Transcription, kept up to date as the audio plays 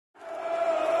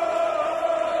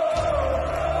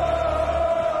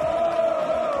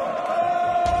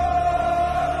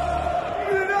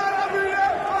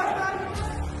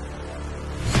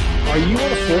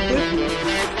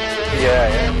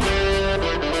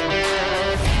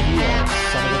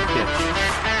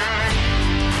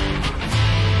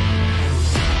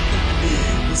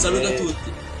Saluto a Hey, tutti.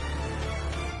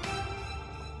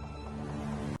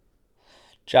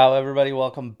 ciao everybody.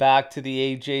 Welcome back to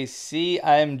the AJC.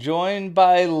 I am joined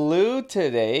by Lou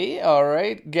today. All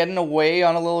right, getting away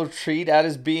on a little treat at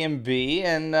his B&B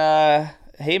and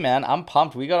hey man, I'm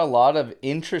pumped. We got a lot of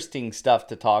interesting stuff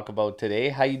to talk about today.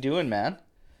 How you doing, man?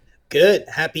 Good.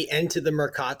 Happy end to the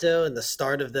Mercato and the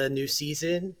start of the new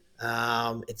season.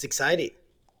 It's exciting.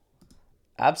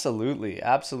 Absolutely,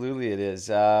 absolutely, it is.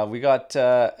 We got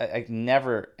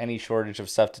never any shortage of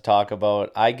stuff to talk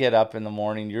about. I get up in the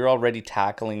morning. You're already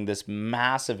tackling this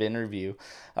massive interview.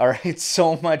 All right,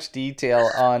 so much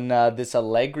detail on this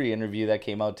Allegri interview that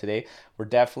came out today. We're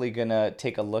definitely gonna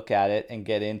take a look at it and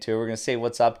get into it. We're gonna say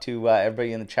what's up to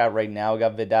everybody in the chat right now. We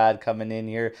got Vidad coming in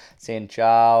here saying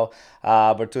ciao.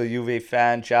 Bertul Juve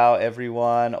fan, ciao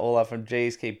everyone. Olaf from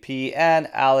JSKP and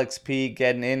Alex P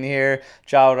getting in here.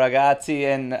 Ciao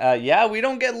ragazzi. And yeah, we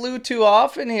don't get Lou too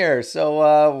often here.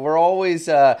 So we're always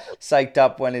psyched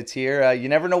up when it's here. You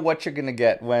never know what you're going to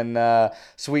get when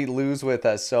Sweet Lou's with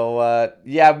us. So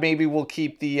yeah, maybe we'll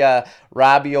keep the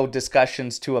Rabio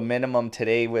discussions to a minimum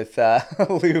today with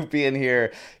Lou being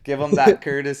here. Give him that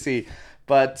courtesy.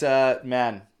 But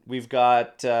man, we've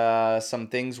got some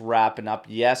things wrapping up.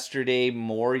 Yesterday,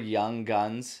 more young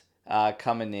guns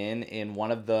coming in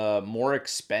one of the more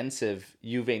expensive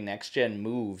Juve next gen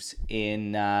moves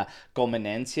in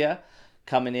Gomenencia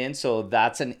coming in. So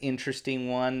that's an interesting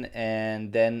one.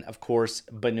 And then, of course,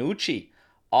 Bonucci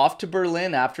off to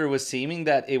Berlin after it was seeming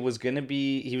that he was gonna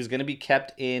be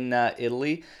kept in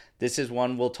Italy. This is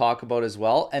one we'll talk about as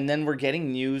well. And then we're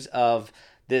getting news of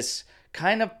this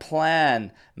kind of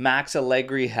plan Max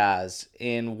Allegri has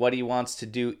in what he wants to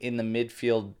do in the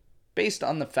midfield based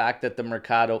on the fact that the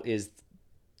Mercato is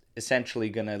essentially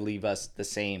going to leave us the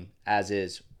same as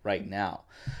is right now.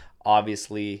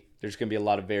 Obviously, there's going to be a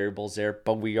lot of variables there,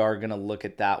 but we are going to look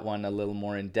at that one a little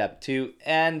more in depth too.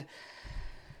 And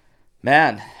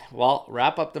man, well,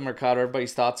 wrap up the Mercato.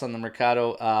 Everybody's thoughts on the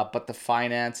Mercato, but the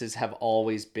finances have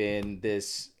always been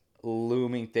this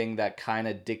looming thing that kind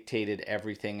of dictated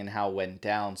everything and how it went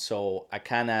down. So I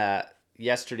kind of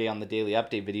yesterday on the daily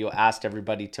update video asked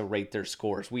everybody to rate their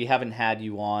scores. We haven't had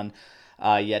you on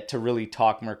yet to really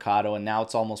talk Mercato, and now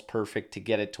it's almost perfect to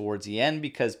get it towards the end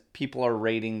because people are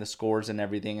rating the scores and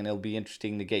everything, and it'll be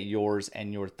interesting to get yours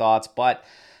and your thoughts. But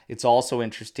it's also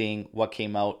interesting what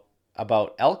came out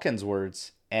about Elkin's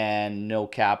words and no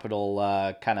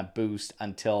capital kind of boost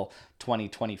until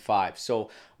 2025.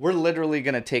 So we're literally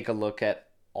going to take a look at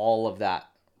all of that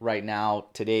right now,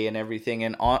 today, and everything.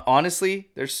 And honestly,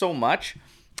 there's so much.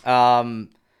 Um,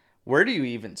 where do you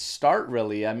even start,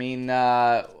 really? I mean,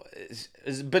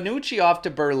 is Bonucci off to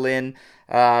Berlin?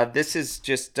 This is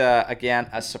just, again,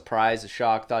 a surprise, a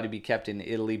shock. Thought he'd be kept in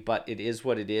Italy, but it is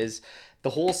what it is.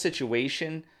 The whole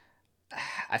situation,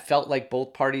 I felt like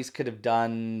both parties could have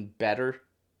done better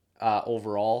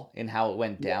overall in how it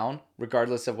went down,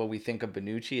 regardless of what we think of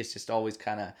Benucci. It's just always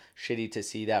kind of shitty to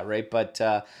see that, right? But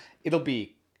it'll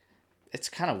be, it's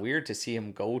kind of weird to see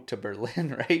him go to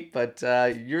Berlin, right? But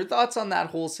your thoughts on that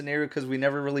whole scenario, because we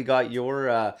never really got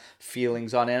your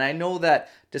feelings on it. And I know that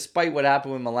despite what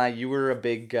happened with Milan, you were a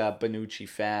big Benucci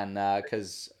fan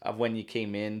because of when you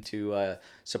came into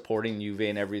supporting Juve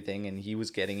and everything, and he was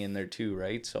getting in there too,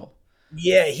 right? So.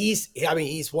 Yeah, he's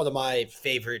one of my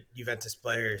favorite Juventus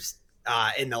players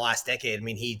in the last decade. I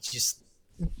mean, he just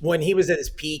when he was at his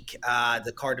peak,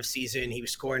 the Cardiff season, he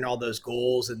was scoring all those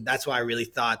goals, and that's why I really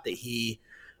thought that he,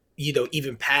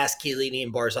 even past Chiellini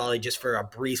and Barzali just for a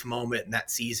brief moment in that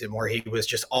season where he was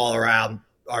just all around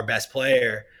our best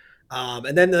player.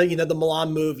 And then the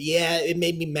Milan move, yeah, it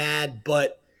made me mad,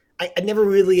 but I never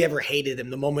really ever hated him.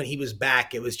 The moment he was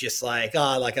back, it was just like,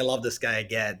 oh, like I love this guy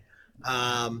again.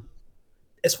 Um,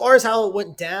 as far as how it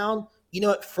went down,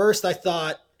 at first I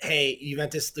thought, hey,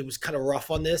 Juventus was kind of rough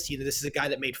on this. This is a guy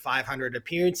that made 500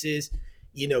 appearances.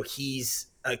 He's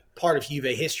a part of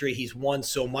Juve history. He's won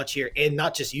so much here, and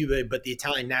not just Juve, but the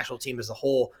Italian national team as a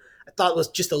whole. I thought it was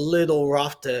just a little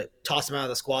rough to toss him out of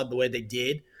the squad the way they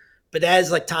did. But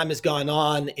as time has gone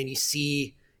on, and you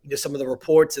see, some of the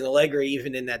reports and Allegri,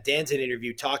 even in that Danton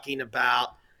interview, talking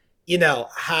about,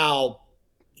 how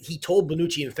he told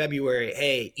Bonucci in February,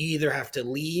 hey, you either have to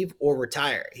leave or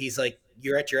retire. He's like,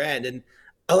 you're at your end. And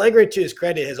Allegri, to his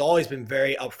credit, has always been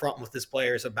very upfront with his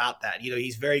players about that.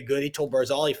 He's very good. He told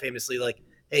Barzali famously, like,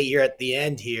 hey, you're at the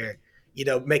end here,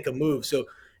 make a move. So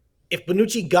if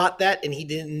Bonucci got that and he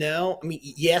didn't know, I mean,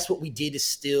 yes, what we did is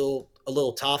still a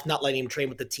little tough, not letting him train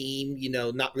with the team,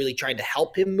 not really trying to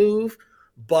help him move.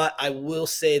 But I will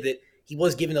say that he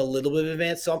was given a little bit of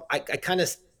advance. So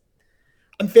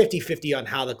I'm 50-50 on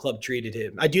how the club treated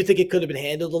him. I do think it could have been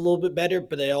handled a little bit better,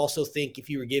 but I also think if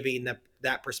you were giving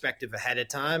that perspective ahead of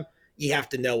time, you have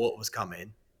to know what was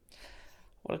coming.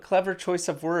 What a clever choice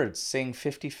of words, saying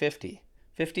 50-50.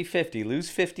 50-50.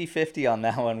 Lose 50-50 on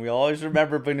that one. We always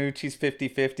remember Bonucci's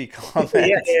 50-50 Yeah, comments.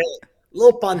 yeah,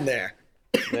 little pun there.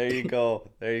 There you go.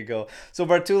 There you go. So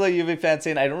Bartula, Juve fan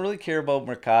saying, I don't really care about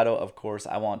Mercato. Of course,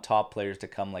 I want top players to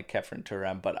come like Kefren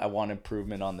Turan, but I want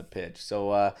improvement on the pitch.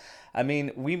 So, I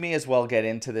mean, we may as well get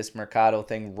into this Mercato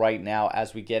thing right now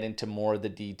as we get into more of the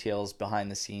details behind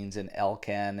the scenes in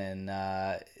Elkan and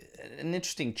an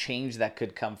interesting change that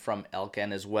could come from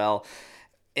Elkan as well.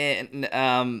 And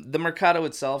the Mercato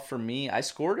itself, for me, I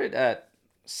scored it at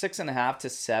 6.5 to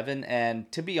 7. And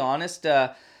to be honest,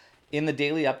 in the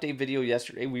daily update video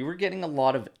yesterday, we were getting a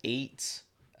lot of eights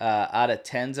out of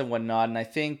tens and whatnot. And I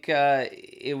think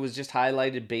it was just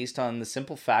highlighted based on the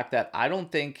simple fact that I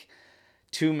don't think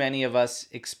too many of us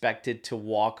expected to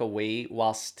walk away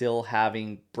while still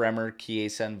having Bremer,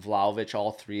 Chiesa, and Vlahovic,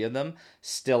 all three of them,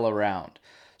 still around.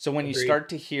 So when you Agreed. start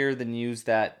to hear the news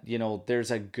that,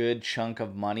 there's a good chunk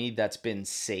of money that's been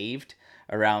saved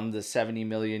around the 70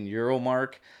 million euro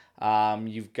mark,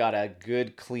 you've got a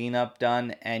good cleanup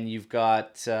done, and you've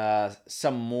got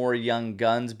some more young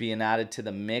guns being added to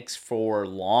the mix for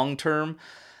long term.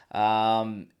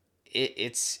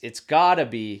 It's gotta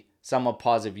be somewhat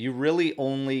positive. You really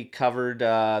only covered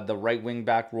the right wing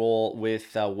back role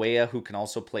with Weah, who can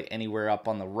also play anywhere up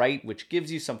on the right, which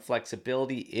gives you some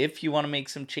flexibility if you want to make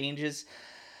some changes.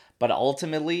 But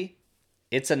ultimately,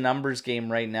 it's a numbers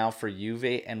game right now for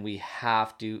Juve, and we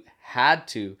had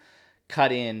to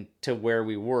cut in to where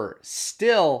we were.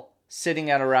 Still sitting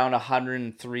at around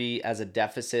 103 as a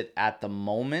deficit at the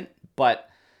moment, but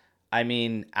I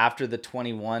mean, after the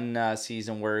 21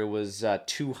 season where it was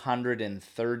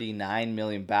 239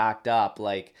 million backed up,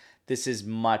 like this is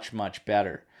much, much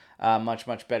better. Much,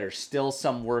 much better. Still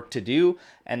some work to do.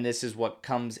 And this is what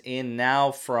comes in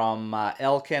now from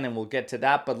Elken, and we'll get to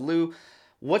that. But Lou,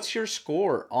 what's your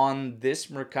score on this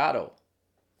Mercato?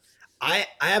 I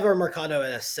have our Mercado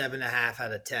at a 7.5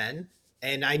 out of 10,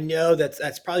 and I know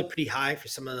that's probably pretty high for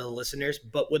some of the listeners.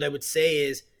 But what I would say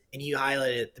is, and you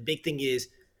highlighted it, the big thing is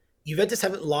Juventus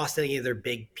haven't lost any of their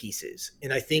big pieces,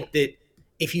 and I think that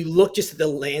if you look just at the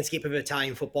landscape of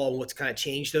Italian football and what's kind of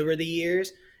changed over the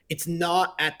years, it's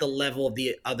not at the level of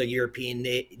the other European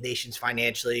nations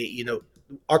financially.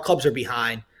 Our clubs are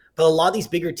behind, but a lot of these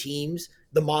bigger teams,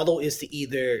 the model is to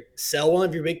either sell one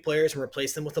of your big players and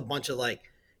replace them with a bunch of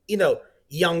you know,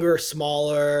 younger,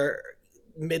 smaller,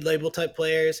 mid-label type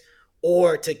players,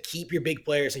 or to keep your big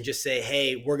players and just say,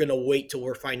 hey, we're going to wait till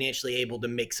we're financially able to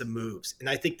make some moves. And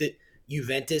I think that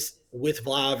Juventus with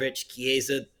Vlahovic,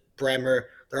 Chiesa, Bremer,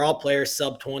 they're all players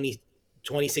sub 20,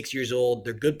 26 years old.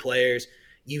 They're good players.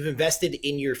 You've invested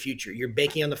in your future. You're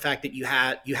banking on the fact that you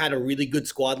had a really good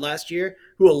squad last year,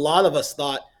 who a lot of us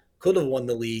thought could have won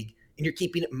the league, and you're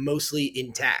keeping it mostly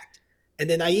intact. And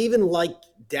then I even like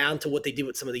down to what they did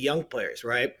with some of the young players,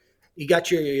 right? You got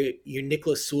your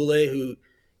Nicholas Sule, who,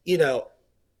 you know,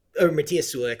 or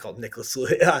Matthias Sule, I called Nicholas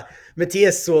Sule.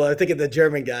 Matthias Sule, I think of the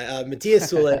German guy.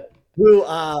 Matthias Sule, who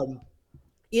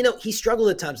he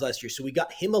struggled at times last year. So we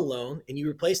got him alone, and you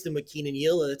replaced him with Keenan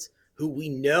Yelich, who we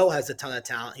know has a ton of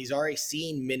talent. He's already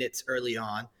seen minutes early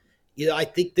on. I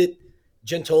think that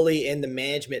Gentoli and the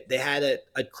management, they had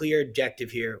a clear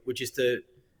objective here, which is to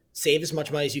save as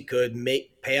much money as you could,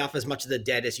 pay off as much of the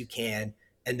debt as you can,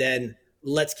 and then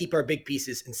let's keep our big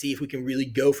pieces and see if we can really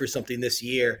go for something this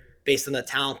year based on the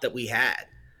talent that we had.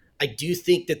 I do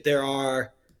think that there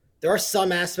are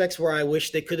some aspects where I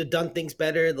wish they could have done things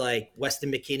better. Like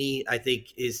Weston McKinney, I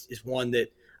think is one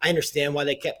that I understand why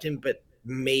they kept him, but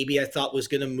maybe I thought was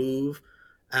going to move.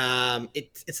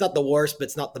 It's not the worst, but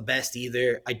it's not the best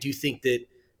either. I do think that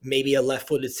maybe a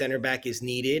left-footed center back is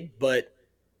needed, but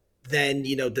then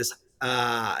does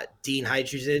Dean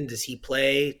Hydrogen, does he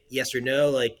play? Yes or no?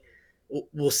 Like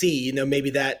we'll see. Maybe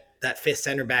that fifth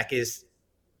center back is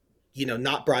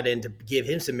not brought in to give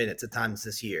him some minutes at times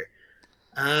this year.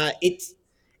 It's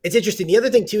interesting. The other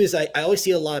thing too is I always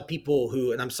see a lot of people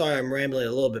who, and I'm sorry I'm rambling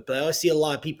a little bit, but I always see a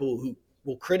lot of people who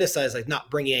will criticize like not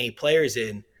bringing any players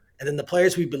in, and then the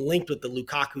players we've been linked with, the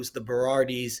Lukaku's, the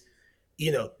Berardis,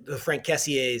 the Frank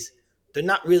Kessiers, they're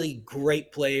not really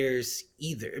great players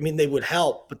either. I mean, they would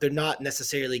help, but they're not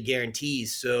necessarily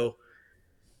guarantees. So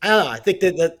I don't know. I think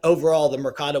that overall the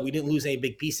Mercado, we didn't lose any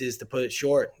big pieces to put it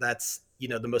short. That's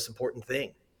the most important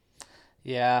thing.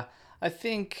 Yeah, I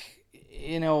think,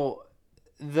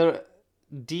 the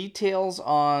details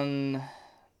on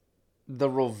the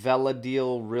Rovella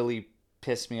deal really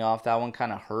pissed me off. That one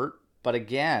kind of hurt. But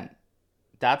again,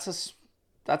 that's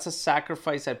that's a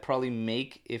sacrifice I'd probably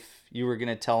make if you were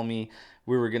gonna tell me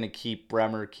we were gonna keep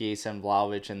Bremer, Chiesa, and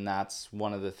Vlahovic, and that's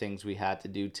one of the things we had to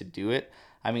do it.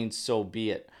 I mean, so be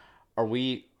it. Are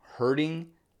we hurting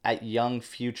at young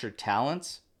future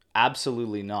talents?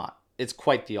 Absolutely not. It's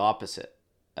quite the opposite.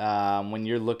 When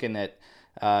you're looking at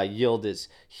Yildiz,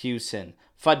 Houston,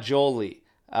 Fagioli,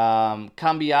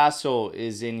 Cambiaso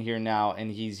is in here now,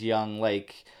 and he's young.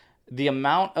 Like the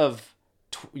amount of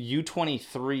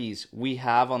U23s we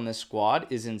have on this squad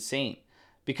is insane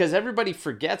because everybody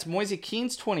forgets Moise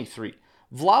Keane's 23.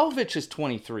 Vlahovic is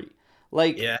 23.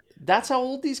 Like, Yeah. that's how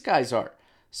old these guys are.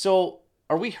 So,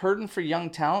 are we hurting for young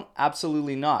talent?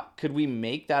 Absolutely not. Could we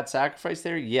make that sacrifice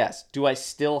there? Yes. Do I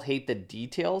still hate the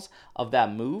details of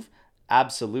that move?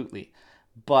 Absolutely.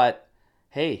 But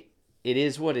hey, it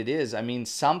is what it is. I mean,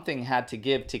 something had to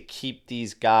give to keep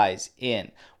these guys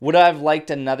in. Would I have liked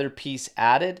another piece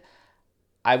added?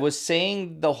 I was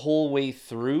saying the whole way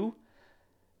through,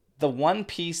 the one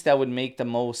piece that would make the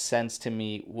most sense to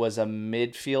me was a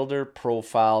midfielder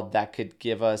profile that could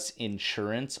give us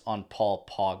insurance on Paul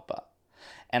Pogba.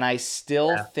 And I still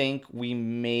Yeah. think we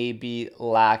may be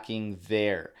lacking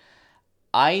there.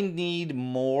 I need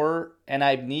more, and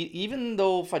I need, even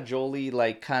though Fagioli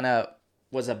like kind of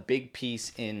was a big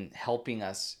piece in helping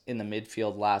us in the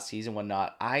midfield last season,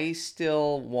 whatnot. I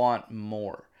still want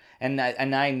more, and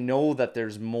I know that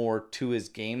there's more to his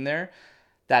game there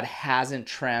that hasn't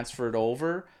transferred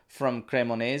over from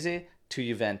Cremonese to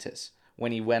Juventus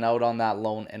when he went out on that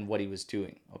loan and what he was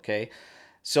doing. Okay,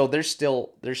 so there's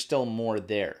still more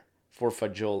there for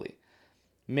Fagioli.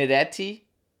 Miretti,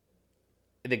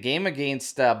 the game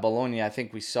against Bologna, I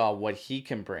think we saw what he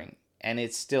can bring, and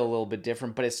it's still a little bit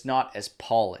different, but it's not as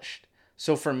polished.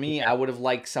 So for me, Yeah. I would have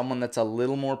liked someone that's a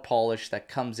little more polished that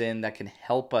comes in that can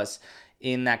help us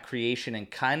in that creation and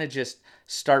kind of just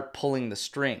start pulling the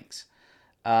strings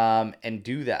and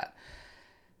do that.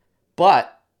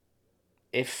 But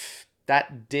if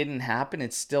that didn't happen,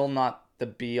 it's still not the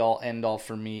be all end all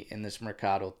for me in this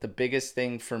Mercato. The biggest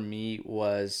thing for me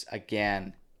was,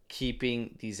 again,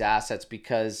 keeping these assets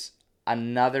because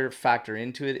another factor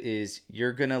into it is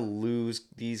you're going to lose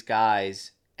these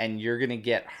guys and you're going to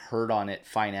get hurt on it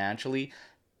financially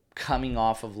coming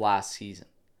off of last season.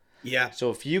 Yeah. So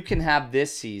if you can have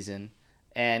this season,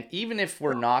 and even if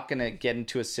we're not going to get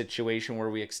into a situation where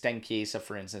we extend Chiesa,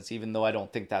 for instance, even though I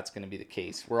don't think that's going to be the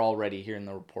case, we're already hearing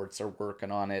the reports they're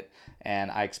working on it,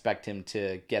 and I expect him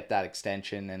to get that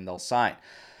extension and they'll sign.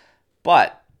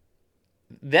 But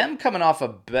them coming off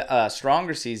a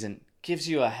stronger season gives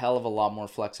you a hell of a lot more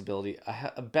flexibility,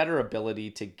 a better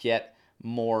ability to get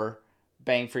more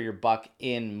bang for your buck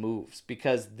in moves.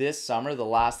 Because this summer, the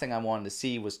last thing I wanted to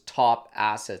see was top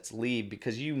assets leave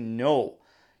because you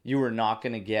were not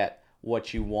going to get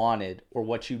what you wanted or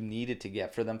what you needed to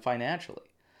get for them financially.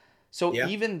 So Yeah.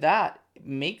 even that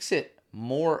makes it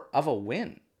more of a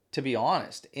win, to be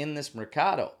honest, in this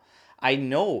Mercato. I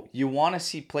know you want to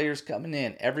see players coming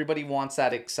in. Everybody wants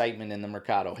that excitement in the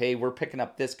Mercato. Hey, we're picking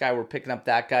up this guy, we're picking up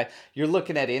that guy. You're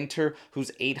looking at Inter,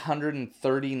 who's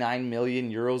 839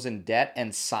 million euros in debt,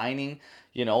 and signing,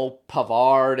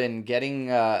 Pavard and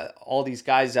getting all these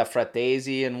guys,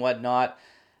 Fratesi and whatnot.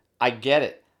 I get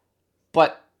it,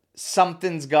 but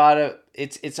something's gotta.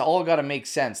 It's all gotta make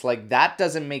sense. Like that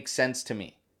doesn't make sense to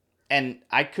me, and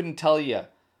I couldn't tell you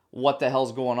what the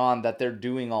hell's going on that they're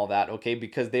doing all that, okay?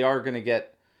 Because they're gonna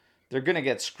get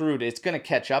screwed. It's gonna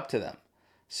catch up to them.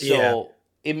 Yeah. So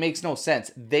it makes no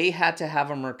sense. They had to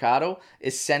have a Mercato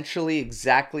essentially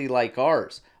exactly like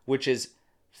ours, which is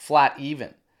flat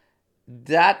even.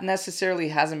 That necessarily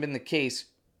hasn't been the case.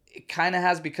 It kind of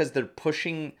has because they're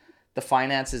pushing the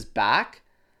finances back,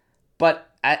 but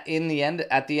at the end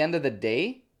of the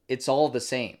day, it's all the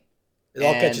same. It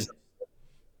all And catches.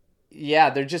 yeah,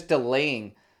 they're just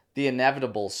delaying the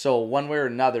inevitable. So one way or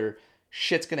another,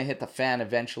 shit's gonna hit the fan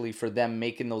eventually for them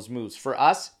making those moves. For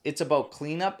us, it's about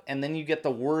cleanup, and then you get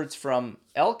the words from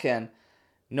Elken,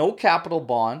 no capital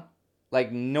bond,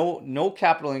 like no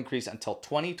capital increase until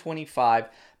 2025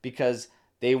 because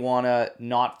they want to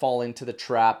not fall into the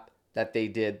trap that they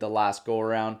did the last go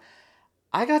around.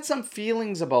 I got some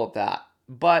feelings about that.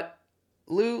 But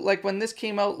Lou, like when this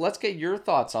came out, let's get your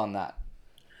thoughts on that.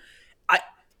 I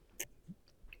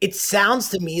It sounds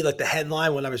to me like the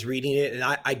headline when I was reading it, and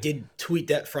I did tweet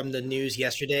that from the news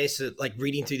yesterday. So like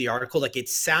reading through the article, like it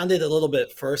sounded a little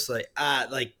bit first like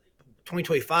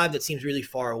 2025. That seems really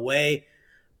far away.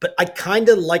 But I kind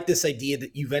of like this idea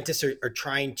that Juventus are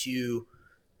trying to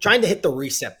hit the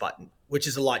reset button, which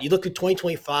is a lot. You look at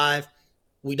 2025.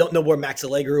 We don't know where Max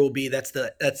Allegri will be. That's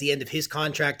the end of his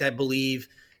contract, I believe.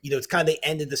 it's kind of the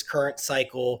end of this current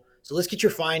cycle. So let's get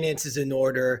your finances in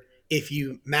order. If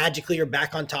you magically are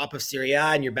back on top of Serie A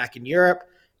and you're back in Europe,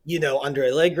 under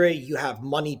Allegri, you have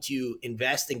money to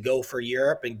invest and go for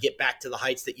Europe and get back to the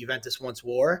heights that Juventus once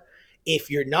were.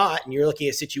 If you're not, and you're looking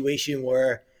at a situation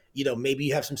where, maybe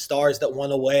you have some stars that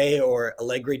went away or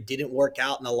Allegri didn't work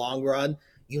out in the long run,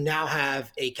 you now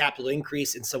have a capital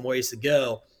increase in some ways to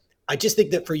go. I just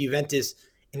think that for Juventus,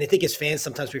 and I think as fans,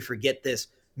 sometimes we forget this,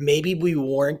 maybe we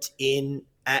weren't in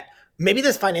at, maybe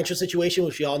this financial situation,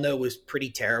 which we all know was pretty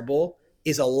terrible,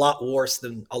 is a lot worse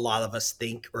than a lot of us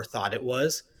think or thought it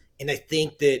was. And I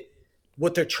think that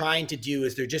what they're trying to do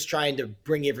is they're just trying to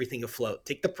bring everything afloat,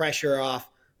 take the pressure off.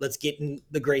 Let's get in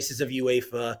the graces of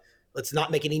UEFA. Let's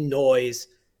not make any noise,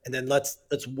 and then let's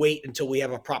wait until we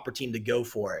have a proper team to go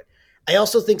for it. I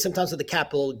also think sometimes with the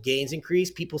capital gains increase,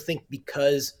 people think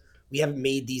because we haven't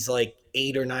made these like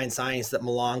 8 or 9 signings that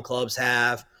Milan clubs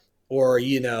have, or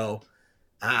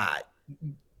uh,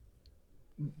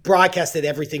 broadcasted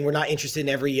everything. We're not interested in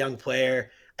every young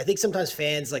player. I think sometimes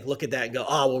fans like look at that and go,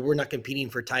 "Oh, well, we're not competing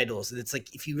for titles." And it's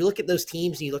like if you look at those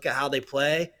teams and you look at how they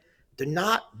play, they're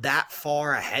not that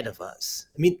far ahead of us.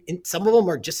 I mean, some of them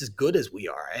are just as good as we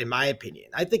are, in my opinion.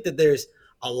 I think that there's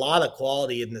a lot of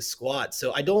quality in the squad,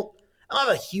 so I don't have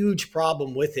a huge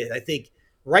problem with it. I think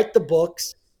write the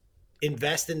books,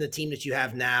 invest in the team that you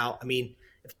have now. I mean,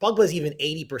 if Pogba's even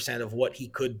 80% of what he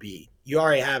could be, you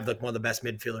already have like one of the best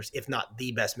midfielders, if not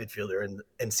the best midfielder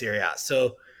in Serie A.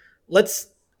 So let's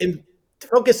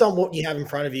focus on what you have in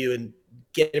front of you and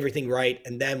get everything right,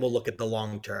 and then we'll look at the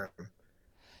long term.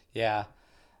 Yeah,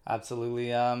 absolutely.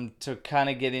 To kind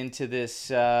of get into this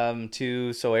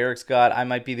too, so Eric's got, I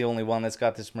might be the only one that's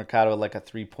got this Mercato at like a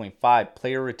 3.5.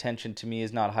 Player retention to me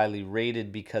is not highly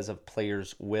rated because of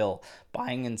players' will.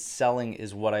 Buying and selling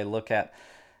is what I look at.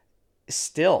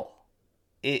 Still,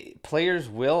 players'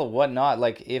 will, whatnot.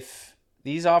 Like if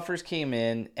these offers came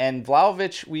in, and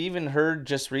Vlahovic, we even heard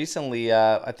just recently,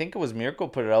 I think it was Mirko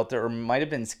put it out there, or might have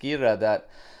been Skira, that,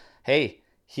 hey,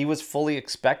 he was fully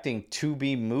expecting to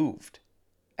be moved.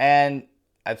 And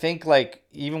I think like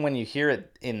even when you hear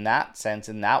it in that sense,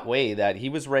 in that way, that he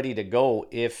was ready to go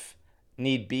if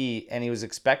need be, and he was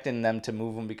expecting them to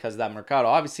move him because of that Mercado.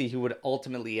 Obviously, he would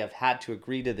ultimately have had to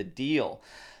agree to the deal.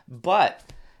 But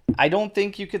I don't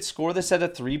think you could score this at a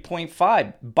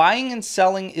 3.5. Buying and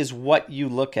selling is what you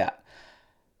look at.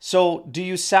 So do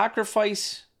you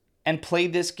sacrifice and play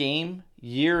this game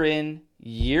year in,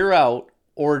 year out,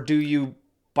 or do you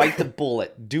bite the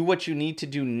bullet, do what you need to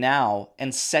do now,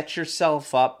 and set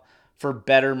yourself up for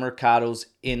better Mercados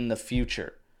in the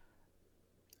future?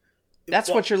 That's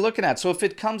Well, what you're looking at. So if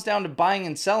it comes down to buying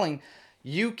and selling,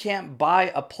 you can't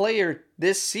buy a player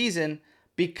this season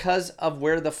because of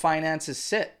where the finances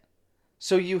sit.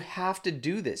 So you have to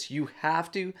do this. You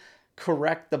have to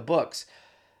correct the books.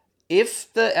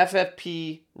 If the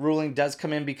FFP ruling does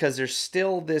come in, because there's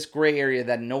still this gray area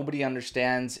that nobody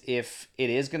understands if it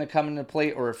is going to come into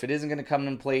play or if it isn't going to come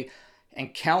into play,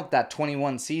 and count that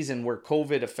 21 season where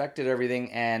COVID affected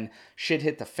everything and shit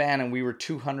hit the fan and we were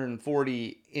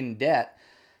 240 in debt.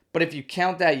 But if you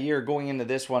count that year going into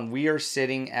this one, we are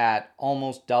sitting at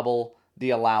almost double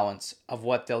the allowance of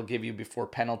what they'll give you before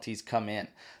penalties come in.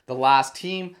 The last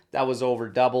team that was over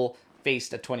double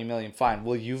faced a 20 million fine.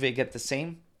 Will Juve get the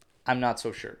same? I'm not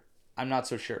so sure. I'm not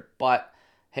so sure. But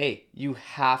hey, you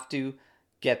have to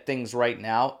get things right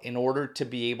now in order to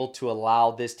be able to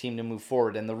allow this team to move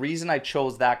forward. And the reason I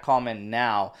chose that comment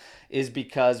now is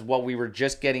because what we were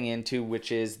just getting into,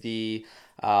 which is the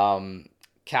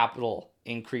capital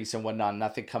increase and whatnot,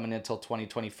 nothing coming until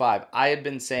 2025. I had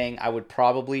been saying I would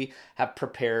probably have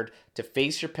prepared to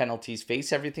face your penalties,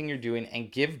 face everything you're doing,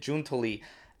 and give Giuntoli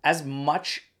as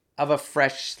much of a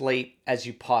fresh slate as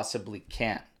you possibly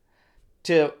can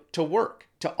to work,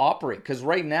 to operate. Because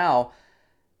right now,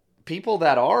 people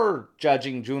that are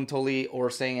judging Giuntoli or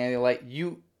saying anything like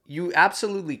you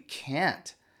absolutely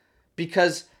can't,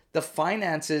 because the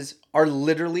finances are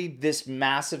literally this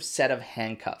massive set of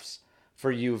handcuffs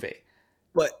for Juve.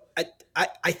 but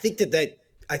I think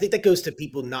that goes to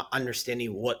people not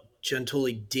understanding what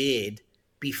Giuntoli did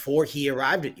before he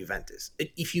arrived at Juventus.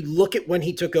 If you look at when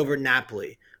he took over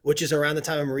Napoli, which is around the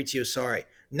time of Maurizio Sarri,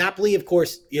 Napoli, of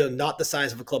course, not the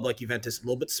size of a club like Juventus, a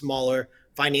little bit smaller,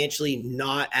 financially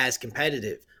not as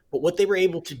competitive. But what they were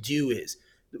able to do is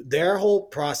their whole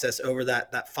process over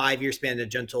that 5 year span that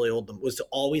Gentili told them was to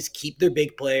always keep their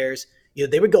big players.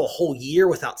 They would go a whole year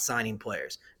without signing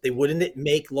players. They wouldn't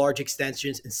make large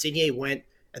extensions. Insigne went,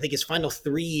 I think his final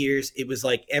 3 years, it was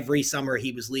like every summer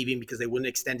he was leaving because they wouldn't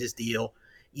extend his deal.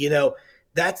 You know,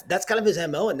 That's kind of his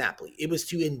MO in Napoli. It was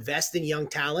to invest in young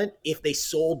talent if they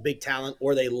sold big talent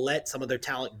or they let some of their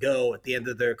talent go at the end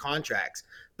of their contracts.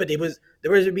 But there was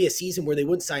to be a season where they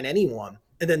wouldn't sign anyone,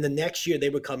 and then the next year they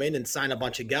would come in and sign a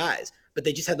bunch of guys. But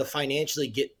they just had to financially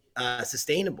get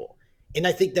sustainable. And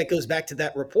I think that goes back to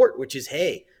that report, which is,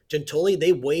 hey, Gentoli,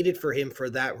 they waited for him for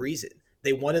that reason.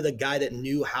 They wanted a guy that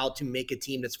knew how to make a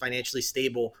team that's financially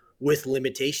stable with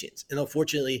limitations. And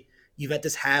unfortunately,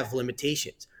 Juventus have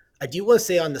limitations. I do want to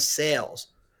say on the sales,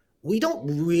 we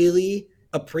don't really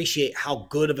appreciate how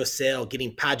good of a sale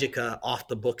getting Pajica off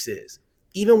the books is.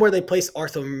 Even where they place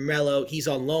Arthur Mello, he's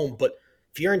on loan, but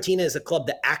Fiorentina is a club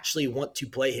that actually want to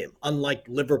play him, unlike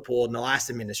Liverpool in the last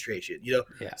administration. Yeah.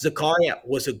 Zakaria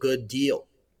was a good deal.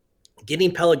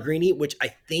 Getting Pellegrini, which I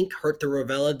think hurt the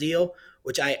Ravella deal,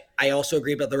 which I also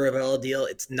agree about the Ravella deal.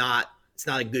 It's not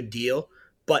a good deal.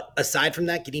 But aside from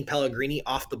that, getting Pellegrini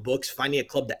off the books, finding a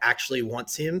club that actually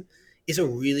wants him is a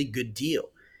really good deal.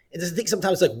 And I think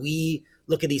sometimes like we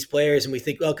look at these players and we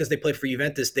think, oh, because they played for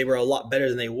Juventus, they were a lot better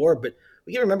than they were. But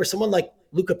we can remember someone like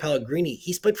Luca Pellegrini,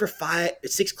 he's played for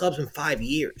 6 clubs in 5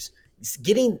 years.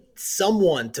 Getting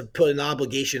someone to put an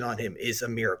obligation on him is a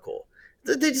miracle.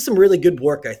 They did some really good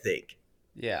work, I think.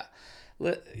 Yeah.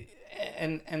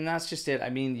 And that's just it. I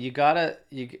mean,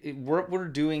 what we're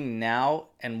doing now,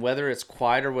 and whether it's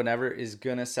quiet or whatever, is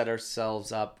gonna set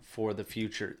ourselves up for the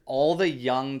future. All the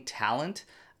young talent,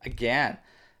 again,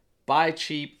 buy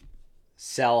cheap,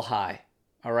 sell high.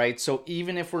 All right. So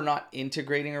even if we're not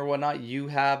integrating or whatnot, you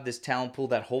have this talent pool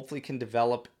that hopefully can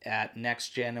develop at next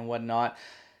gen and whatnot.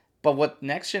 But what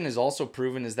next gen has also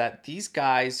proven is that these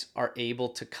guys are able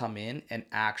to come in and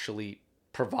actually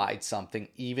provide something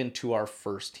even to our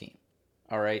first team.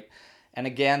 All right. And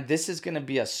again, this is going to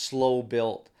be a slow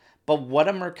build. But what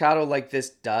a Mercato like this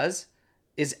does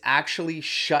is actually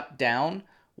shut down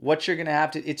what you're going to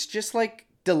have to. It's just like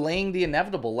delaying the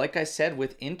inevitable. Like I said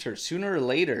with Inter, sooner or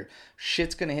later,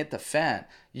 shit's going to hit the fan.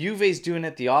 Juve's doing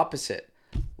it the opposite.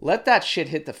 Let that shit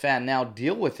hit the fan now,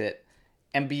 deal with it,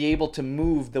 and be able to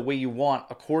move the way you want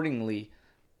accordingly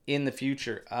in the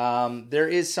future. There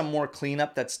is some more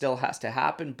cleanup that still has to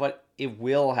happen, but it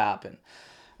will happen.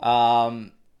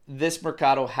 This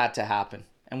Mercato had to happen,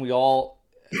 and we all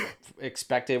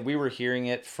expected. We were hearing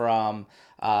it from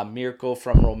Mirko,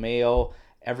 from Romeo,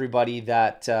 everybody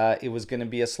that it was going to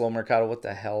be a slow Mercato. What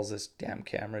the hell is this damn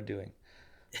camera doing?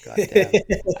 God damn.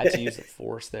 I had to use the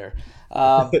force there.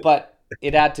 But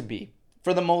it had to be.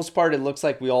 For the most part, it looks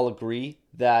like we all agree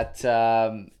that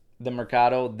the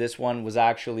Mercato, this one was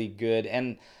actually good.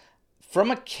 And from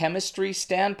a chemistry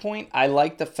standpoint, I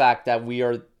like the fact that we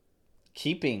are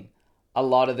keeping a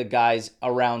lot of the guys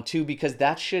around too, because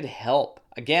that should help.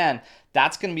 Again,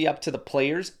 that's going to be up to the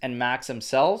players and Max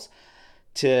themselves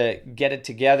to get it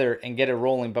together and get it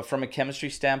rolling. But from a chemistry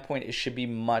standpoint, it should be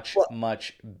much,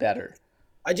 much better.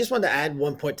 I just wanted to add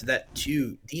one point to that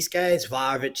too. These guys,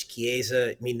 Vlahovic,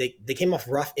 Chiesa, I mean, they came off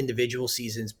rough individual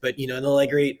seasons, but in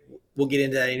Allegri, we'll get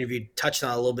into that interview, touched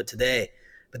on it a little bit today.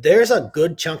 But there's a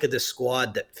good chunk of the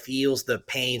squad that feels the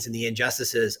pains and the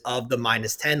injustices of the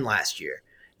 -10 last year,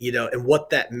 and what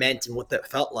that meant and what that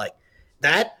felt like.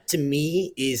 That to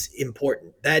me is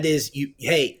important. That is you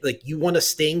want to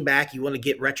sting back, you want to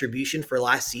get retribution for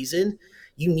last season.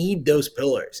 You need those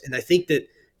pillars. And I think that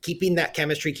keeping that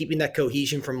chemistry, keeping that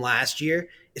cohesion from last year,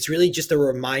 it's really just a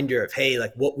reminder of, hey,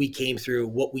 like what we came through,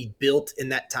 what we built in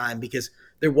that time, because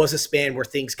there was a span where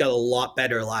things got a lot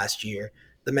better last year.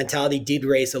 The mentality did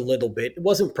raise a little bit. It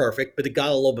wasn't perfect, but it got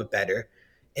a little bit better.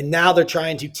 And now they're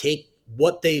trying to take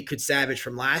what they could salvage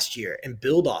from last year and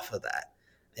build off of that.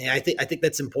 And I think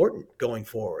that's important going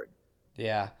forward.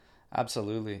 Yeah,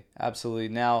 absolutely. Absolutely.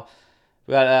 Now,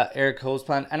 we got Eric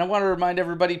Hoseplan. And I want to remind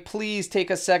everybody, please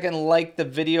take a second, like the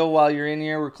video while you're in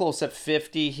here. We're close at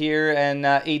 50 here and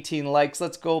 18 likes.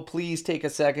 Let's go. Please take a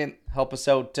second. Help us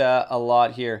out a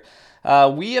lot here.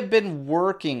 We have been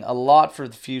working a lot for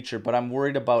the future, but I'm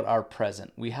worried about our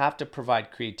present. We have to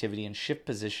provide creativity and shift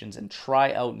positions and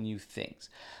try out new things.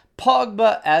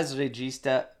 Pogba as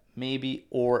regista, maybe,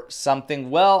 or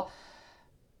something. Well,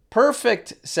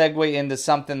 perfect segue into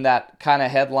something that kind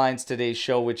of headlines today's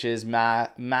show, which is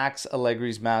Max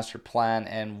Allegri's master plan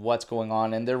and what's going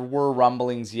on. And there were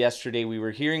rumblings yesterday. We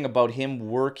were hearing about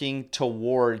him working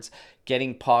towards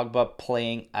getting Pogba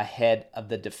playing ahead of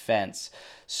the defense.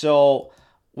 So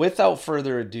without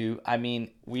further ado, I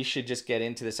mean, we should just get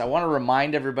into this. I want to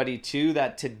remind everybody too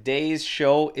that today's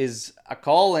show is a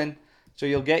call-in, so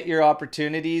you'll get your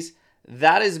opportunities.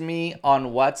 That is me on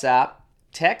WhatsApp.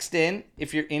 Text in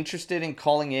if you're interested in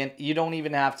calling in. You don't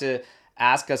even have to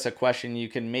ask us a question. You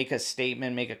can make a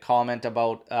statement, make a comment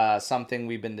about something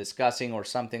we've been discussing, or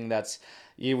something that's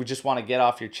you would just want to get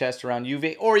off your chest around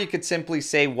UVA, or you could simply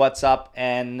say what's up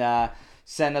and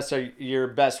send us your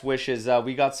best wishes.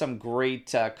 We got some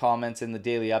great comments in the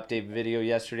daily update video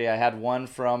yesterday. I had one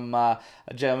from a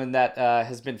gentleman that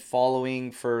has been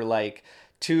following for like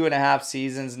 2.5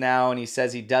 seasons now, and he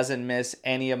says he doesn't miss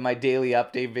any of my daily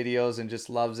update videos and just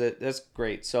loves it. That's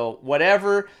great. So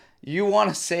whatever you want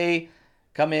to say,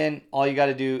 come in. All you got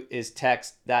to do is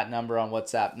text that number on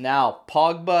WhatsApp. Now,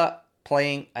 Pogba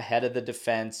playing ahead of the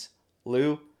defense.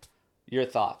 Lou, your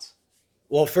thoughts?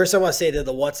 Well, first I want to say to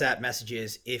the WhatsApp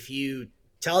messages, if you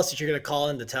tell us that you're going to call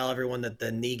in to tell everyone that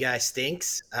the knee guy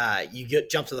stinks, you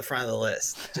jump to the front of the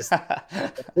list. Just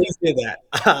please do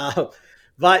that.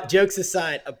 But jokes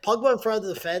aside, a Pogba in front of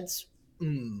the defense,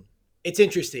 it's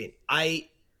interesting. The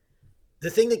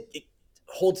thing that it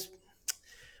holds,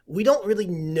 we don't really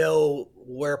know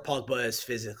where Pogba is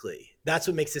physically. That's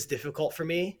what makes this difficult for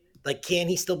me. Like, can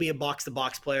he still be a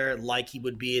box-to-box player like he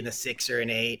would be in a 6 or an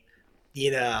 8?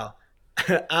 You know,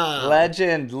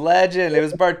 Legend. It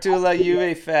was Bartula,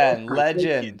 Juve fan.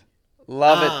 Legend.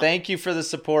 Love it. Thank you for the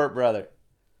support, brother.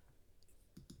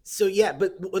 So yeah,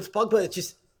 but with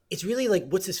Pogba, it's really like,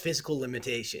 what's his physical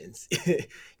limitations?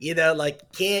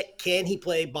 Like, can he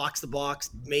play box to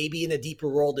box? Maybe in a deeper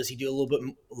role, does he do a little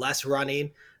bit less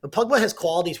running? But Pogba has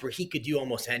qualities where he could do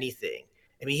almost anything.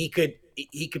 I mean, he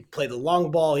could play the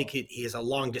long ball. He has a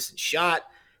long distance shot.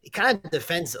 He kind of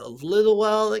defends a little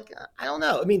well. Like, I don't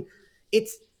know. I mean,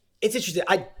 it's interesting.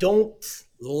 I don't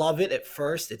love it at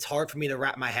first. It's hard for me to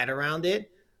wrap my head around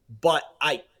it, but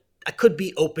I could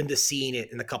be open to seeing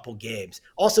it in a couple games.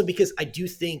 Also, because I do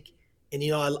think, and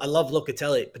I love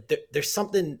Locatelli, but there's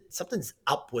something's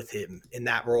up with him in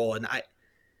that role, and I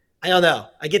don't know.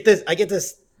 I get this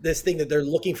thing that they're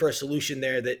looking for a solution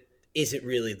there that isn't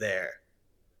really there.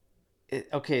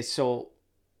 Okay, so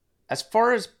as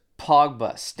far as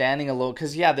Pogba standing alone,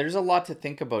 because yeah, there's a lot to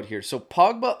think about here. So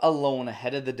Pogba alone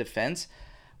ahead of the defense,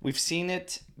 we've seen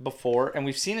it before, and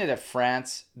we've seen it at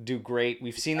France do great.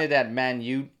 We've seen it at Man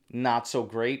U not so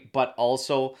great, but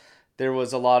also there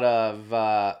was a lot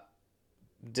of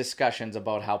discussions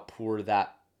about how poor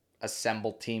that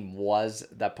assembled team was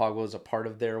that Pogba was a part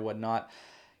of there or whatnot.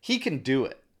 He can do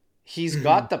it. He's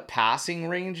got the passing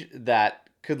range that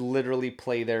could literally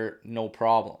play there no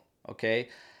problem. Okay.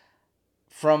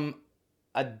 From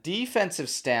a defensive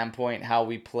standpoint, how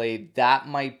we played, that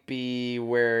might be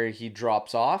where he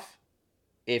drops off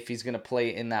if he's going to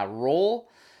play in that role.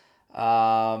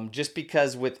 Just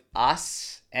because with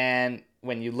us, and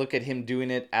when you look at him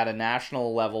doing it at a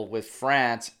national level with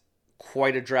France,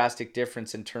 quite a drastic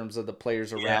difference in terms of the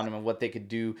players around him and what they could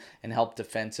do and help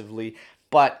defensively.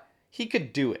 But he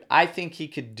could do it. I think he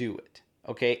could do it.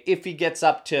 Okay, if he gets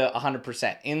up to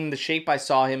 100%. In the shape I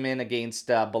saw him in against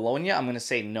Bologna, I'm going to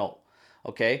say no.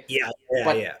 Okay?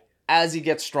 But as he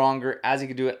gets stronger, as he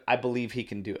can do it, I believe he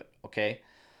can do it. Okay?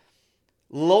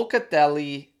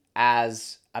 Locatelli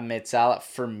as a Mezzala,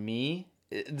 for me,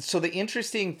 so the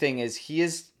interesting thing is he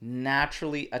is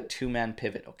naturally a two-man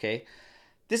pivot, okay?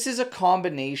 This is a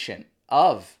combination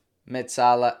of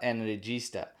Mezzala and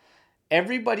Regista.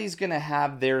 Everybody's going to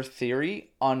have their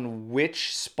theory on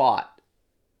which spot,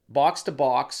 box to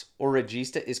box or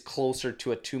Regista, is closer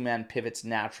to a two-man pivot's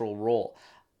natural role.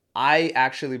 I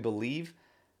actually believe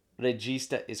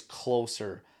Regista is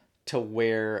closer to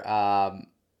where a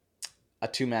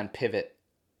two-man pivot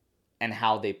and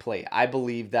how they play. I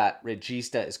believe that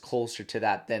Regista is closer to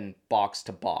that than box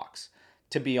to box,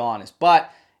 to be honest.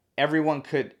 But everyone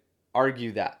could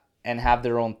argue that and have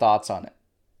their own thoughts on it.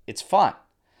 It's fun.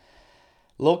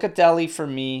 Locatelli for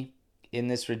me in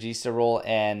this Regista role,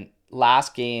 and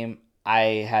last game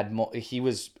he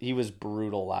was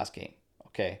brutal last game.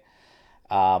 Okay,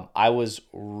 I was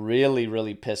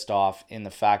really pissed off in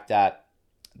the fact that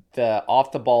the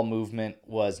off the ball movement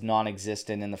was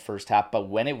non-existent in the first half, but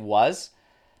when it was,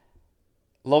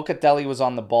 Locatelli was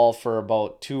on the ball for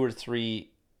about 2 or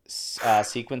 3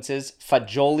 sequences.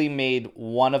 Fagioli made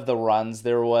one of the runs.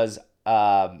 There was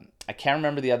I can't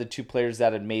remember the other 2 players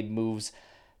that had made moves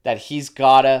that he's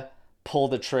gotta pull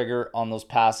the trigger on those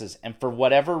passes, and for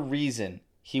whatever reason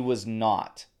he was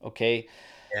not. Okay,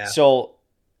 so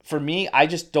for me, I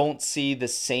just don't see the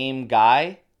same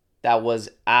guy that was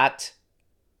at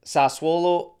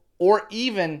Sassuolo or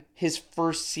even his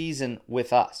first season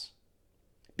with us.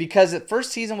 Because at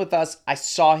first season with us, I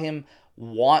saw him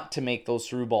want to make those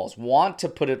through balls, want to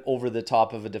put it over the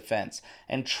top of a defense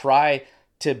and try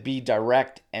to be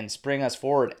direct and spring us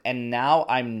forward. And now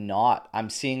I'm not.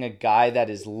 I'm seeing a guy that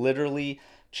is literally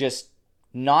just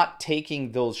not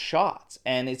taking those shots.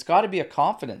 And it's got to be a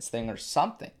confidence thing or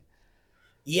something.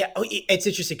 Yeah, it's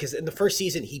interesting because in the first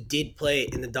season he did play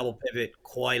in the double pivot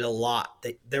quite a lot.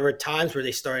 There were times where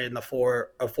they started in the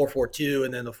 4-4-2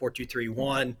 and then the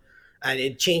 4-2-3-1, and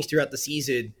it changed throughout the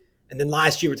season. And then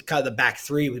last year with kind of the back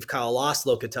three, we've kind of lost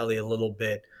Locatelli a little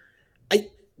bit.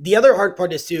 The other hard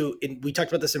part is too, and we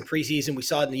talked about this in preseason. We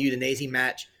saw it in the Udinese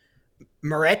match.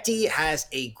 Moretti has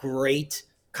a great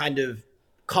kind of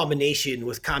combination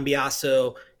with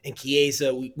Cambiaso and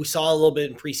Chiesa. We saw a little bit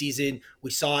in preseason.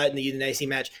 We saw it in the Udinese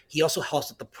match. He also helps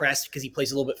with the press because he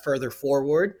plays a little bit further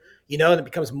forward, and it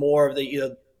becomes more of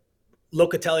the,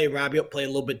 Locatelli and Rabiot play a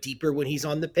little bit deeper when he's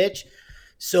on the pitch.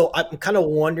 So I'm kind of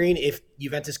wondering if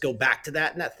Juventus go back to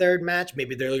that in that third match.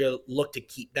 Maybe they're going to look to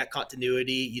keep that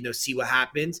continuity, see what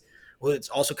happens. Well, it's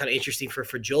also kind of interesting for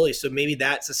Jolie. So maybe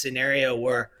that's a scenario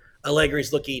where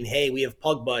Allegri's looking, hey, we have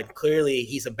Pogba, and clearly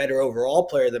he's a better overall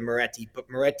player than Moretti, but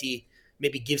Moretti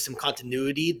maybe gives some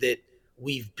continuity that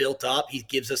we've built up. He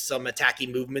gives us some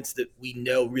attacking movements that we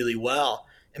know really well.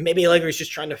 And maybe Allegri's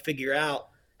just trying to figure out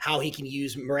how he can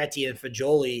use Moretti and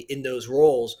Fagioli in those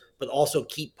roles, but also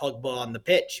keep Pogba on the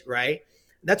pitch, right?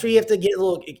 That's where you have to get a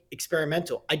little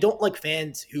experimental. I don't like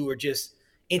fans who are just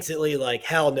instantly like,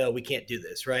 hell no, we can't do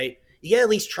this, right? You got to at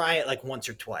least try it like once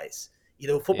or twice.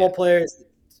 Football Yeah. players,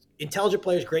 intelligent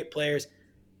players, great players,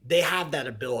 they have that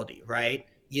ability, right?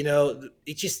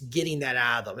 It's just getting that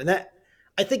out of them. And that,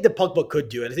 I think the Pogba could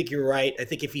do it. I think you're right. I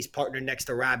think if he's partnered next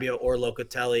to Rabiot or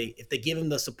Locatelli, if they give him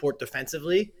the support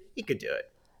defensively, he could do it.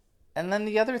 And then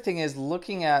the other thing is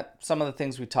looking at some of the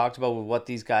things we talked about with what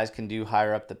these guys can do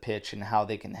higher up the pitch and how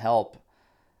they can help.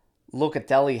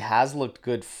 Locatelli has looked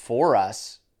good for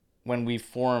us when we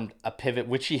formed a pivot,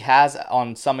 which he has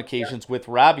on some occasions with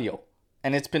Rabiot,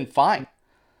 and it's been fine.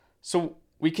 So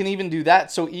we can even do that.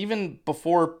 So even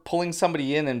before pulling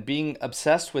somebody in and being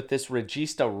obsessed with this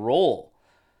regista role,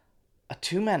 a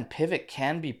two-man pivot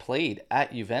can be played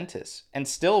at Juventus and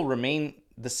still remain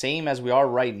the same as we are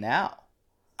right now.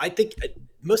 I think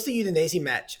most of the Udinese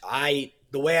match,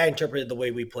 the way I interpreted the way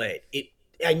we played,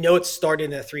 I know it started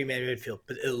in a three-man midfield,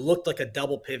 but it looked like a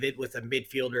double pivot with a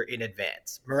midfielder in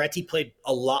advance. Moretti played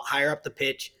a lot higher up the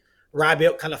pitch.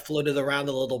 Rabiot kind of floated around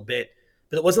a little bit,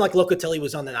 but it wasn't like Locatelli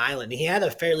was on an island. He had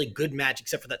a fairly good match,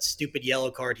 except for that stupid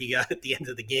yellow card he got at the end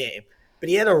of the game. But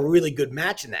he had a really good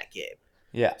match in that game.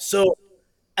 Yeah. So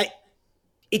I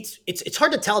it's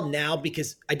hard to tell now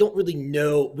because I don't really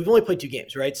know. We've only played two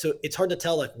games, right? So it's hard to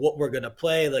tell like what we're gonna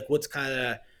play, like what's kind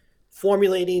of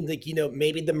formulating. Like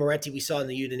maybe the Moretti we saw in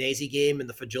the Udinese game and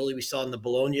the Fagioli we saw in the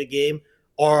Bologna game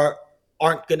aren't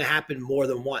going to happen more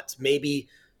than once. Maybe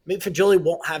Fagioli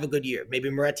won't have a good year. Maybe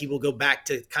Moretti will go back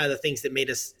to kind of the things that made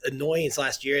us annoyance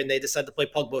last year, and they decide to play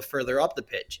Pogba further up the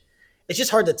pitch. It's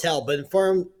just hard to tell. But in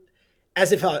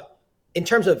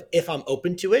terms of if I'm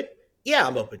open to it, yeah,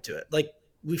 I'm open to it. Like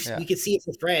we can see it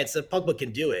in France that Pogba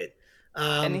can do it.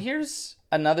 And here's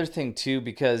another thing too,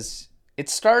 because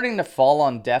it's starting to fall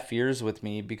on deaf ears with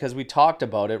me because we talked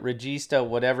about it, Regista,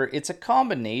 whatever. It's a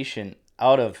combination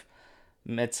out of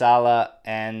Mezzala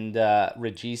and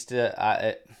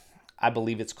Regista. I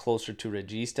believe it's closer to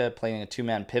Regista playing a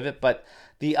two-man pivot, but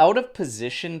the out of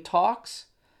position talks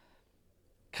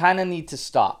kind of need to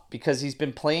stop because he's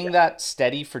been playing that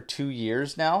steady for 2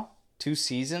 years now, 2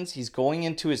 seasons. He's going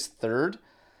into his third.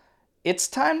 It's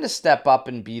time to step up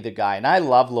and be the guy. And I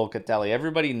love Locatelli.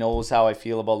 Everybody knows how I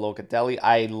feel about Locatelli.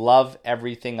 I love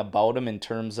everything about him in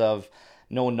terms of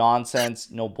no nonsense,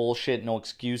 no bullshit, no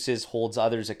excuses, holds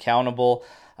others accountable.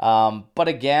 But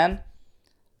again,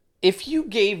 if you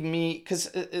gave me,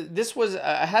 because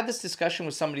I had this discussion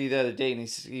with somebody the other day, and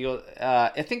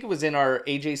I think it was in our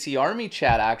AJC Army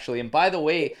chat actually. And by the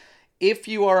way, if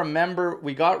you are a member,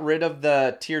 we got rid of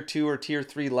the tier 2 or tier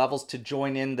 3 levels to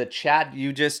join in the chat.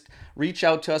 You just reach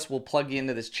out to us. We'll plug you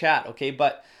into this chat, okay?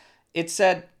 But it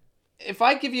said, if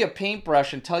I give you a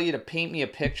paintbrush and tell you to paint me a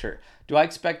picture, do I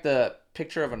expect the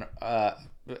picture of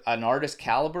an artist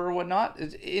caliber or whatnot?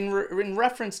 In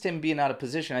reference to him being out of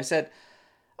position, I said,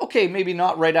 okay, maybe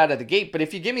not right out of the gate, but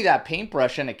if you give me that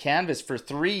paintbrush and a canvas for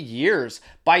 3 years,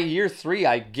 by year 3,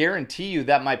 I guarantee you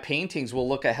that my paintings will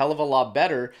look a hell of a lot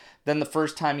better than the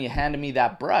first time you handed me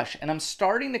that brush. And I'm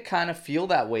starting to kind of feel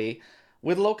that way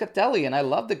with Locatelli, and I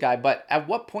love the guy, but at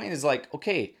what point is like,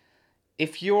 okay,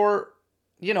 if you're,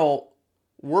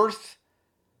 worth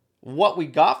what we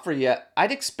got for you,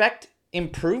 I'd expect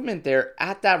improvement there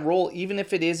at that role, even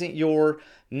if it isn't your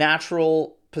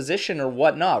natural position or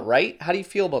whatnot, right? How do you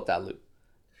feel about that, Luke?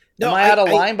 Am No, I out of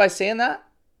line by saying that?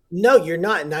 No, you're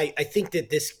not. And I think that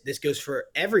this goes for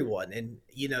everyone. And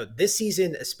this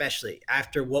season, especially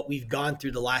after what we've gone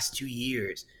through the last 2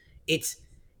 years, it's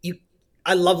you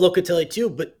I love Locatelli too,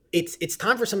 but it's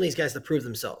time for some of these guys to prove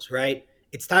themselves, right?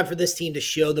 It's time for this team to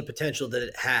show the potential that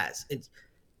it has.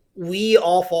 We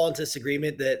all fall into this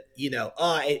agreement that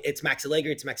it's Max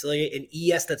Allegri, and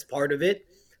yes, that's part of it.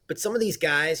 But some of these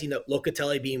guys,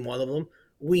 Locatelli being one of them,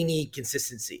 we need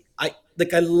consistency. I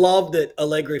love that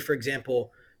Allegri, for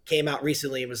example, came out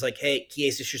recently and was like, "Hey,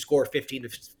 Chiesa should score 14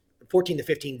 to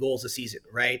 15 goals a season."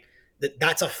 Right?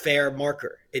 That's a fair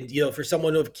marker, and for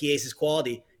someone of Chiesa's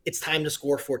quality, it's time to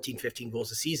score 14, 15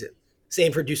 goals a season.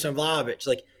 Same for Dusan Vlahovic.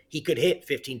 Like he could hit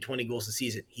 15, 20 goals a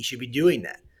season. He should be doing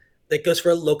that. That goes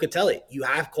for Locatelli. You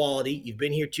have quality. You've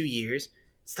been here 2 years.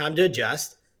 It's time to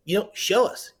adjust. Show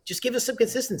us. Just give us some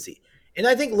consistency. And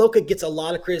I think Loca gets a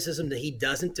lot of criticism that he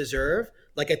doesn't deserve.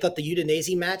 Like I thought the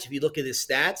Udinese match, if you look at his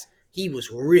stats, he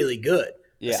was really good.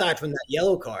 Yeah. Aside from that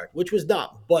yellow card, which was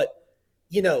dumb. But,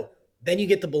 then you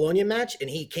get the Bologna match and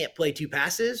he can't play two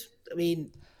passes. I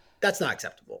mean, that's not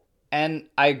acceptable. And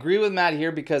I agree with Matt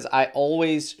here because I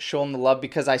always show him the love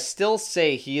because I still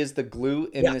say he is the glue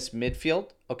in Yeah. this midfield,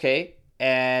 okay?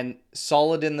 And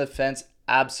solid in the fence,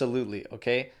 absolutely,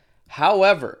 okay?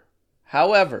 However,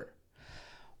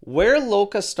 where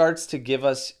Loca starts to give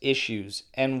us issues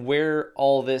and where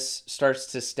all this starts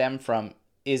to stem from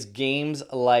is games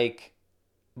like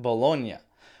Bologna.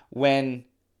 When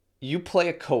you play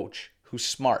a coach who's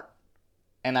smart,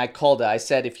 and I called it. I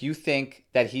said, if you think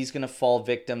that he's going to fall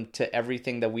victim to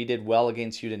everything that we did well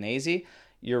against Udinese,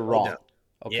 you're Oh, wrong. no.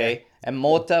 Yeah. Okay? And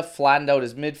Mota flattened out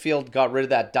his midfield, got rid of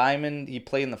that diamond he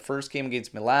played in the first game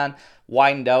against Milan,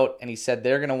 widened out, and he said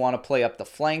they're going to want to play up the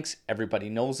flanks. Everybody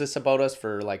knows this about us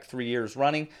for like 3 years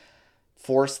running.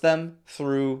 Force them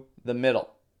through the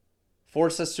middle.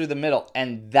 Force us through the middle.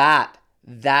 And that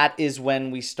is when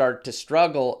we start to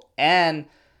struggle. And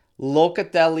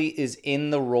Locatelli is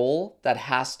in the role that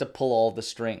has to pull all the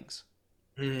strings.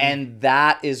 Mhm. And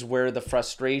that is where the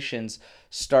frustrations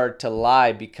start to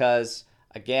lie because,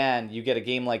 again, you get a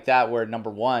game like that where,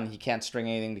 number one, he can't string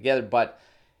anything together, but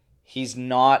he's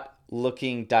not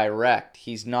looking direct.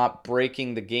 He's not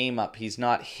breaking the game up. He's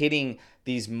not hitting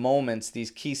these moments, these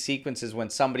key sequences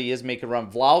when somebody is making a run.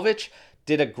 Vlahovic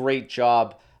did a great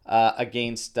job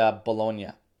against Bologna,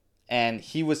 and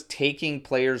he was taking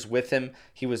players with him.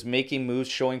 He was making moves,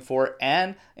 showing for it.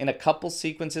 And in a couple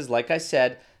sequences, like I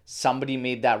said, somebody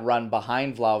made that run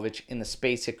behind Vlahovic in the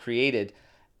space it created.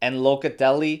 And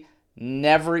Locatelli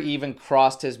never even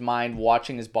crossed his mind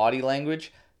watching his body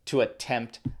language to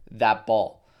attempt that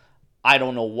ball. I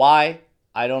don't know why.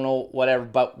 I don't know, whatever,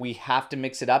 but we have to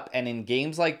mix it up. And in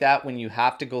games like that, when you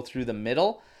have to go through the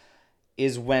middle,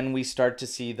 is when we start to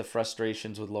see the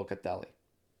frustrations with Locatelli.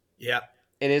 Yeah.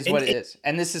 It is And, what it and, is.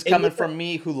 And this is and coming from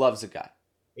me who loves a guy.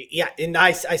 yeah, and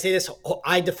I say this,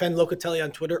 I defend Locatelli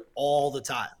on Twitter all the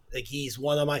time. Like he's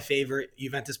one of my favorite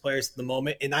Juventus players at the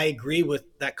moment, and I agree with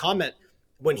that comment.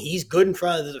 When he's good in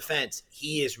front of the defense,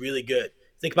 he is really good.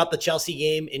 Think about the Chelsea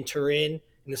game in Turin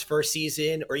in his first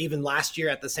season, or even last year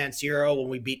at the San Siro when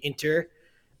we beat Inter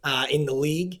in the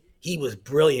league. He was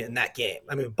brilliant in that game.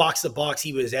 I mean, box to box,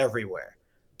 he was everywhere.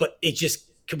 But it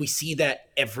just can we see that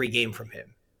every game from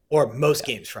him, or most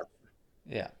games from him?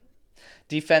 Yeah.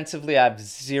 Defensively, I have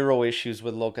zero issues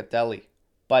with Locatelli.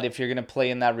 But if you're going to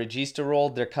play in that regista role,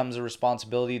 there comes a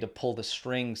responsibility to pull the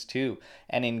strings too.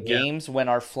 And in Yeah. games when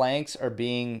our flanks are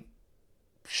being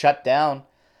shut down,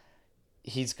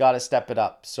 he's got to step it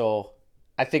up. So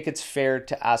I think it's fair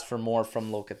to ask for more from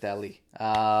Locatelli.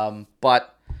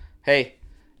 But hey,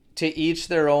 to each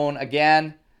their own.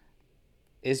 Again,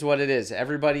 is what it is.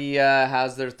 Everybody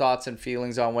has their thoughts and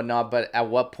feelings on whatnot. But at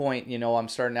what point, I'm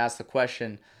starting to ask the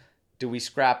question, do we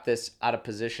scrap this out of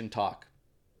position talk?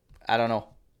 I don't know.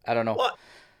 Well,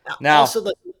 Now, also,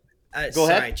 go ahead.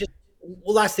 sorry, just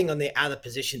last thing on the out of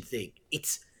position thing.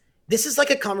 This is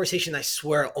like a conversation I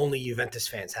swear only Juventus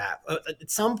fans have. At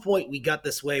some point, we got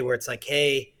this way where it's like,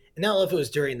 hey, and I don't know if it was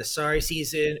during the Sarri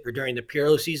season or during the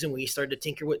Pirlo season when you started to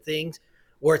tinker with things,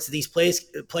 where it's these player.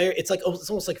 It's like it's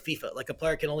almost like FIFA. Like a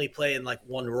player can only play in like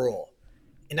one role.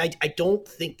 And I don't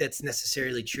think that's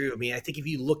necessarily true. I mean, I think if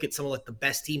you look at some of like the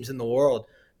best teams in the world,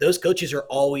 those coaches are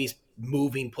always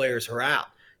moving players around.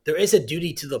 There is a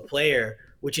duty to the player,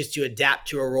 which is to adapt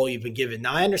to a role you've been given.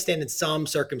 Now, I understand in some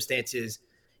circumstances,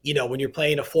 when you're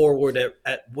playing a forward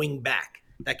at wing back,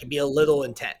 that can be a little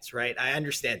intense, right? I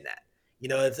understand that.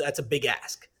 That's a big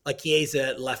ask. Like Chiesa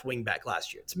at left wing back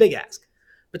last year. It's a big ask.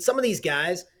 But some of these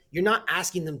guys, you're not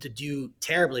asking them to do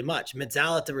terribly much.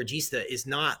 Mezzala to Regista is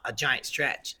not a giant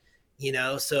stretch,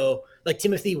 So like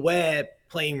Timothy Webb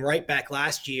playing right back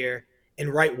last year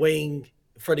and right wing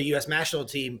for the U.S. national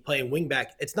team playing wing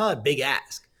back, it's not a big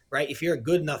ask, right? If you're a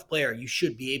good enough player, you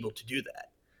should be able to do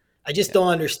that. I just Yeah. don't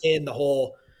understand the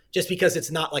whole just because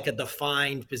it's not like a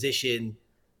defined position,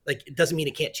 like it doesn't mean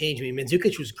it can't change. I mean,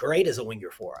 Mandzukic was great as a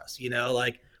winger for us,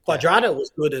 like Yeah. Quadrado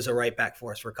was good as a right back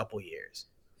for us for a couple of years.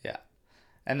 Yeah.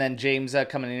 And then James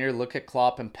coming in here, look at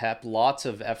Klopp and Pep, lots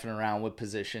of effing around with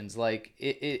positions. Like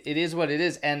it is what it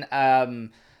is. And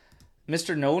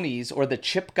Mr. Nonies, or the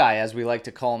chip guy, as we like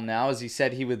to call him now, as he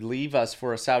said he would leave us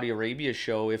for a Saudi Arabia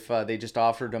show if they just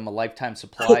offered him a lifetime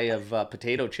supply of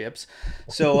potato chips.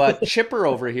 So Chipper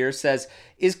over here says,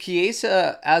 is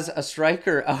Chiesa as a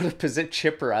striker out of position?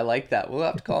 Chipper, I like that. We'll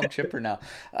have to call him Chipper now.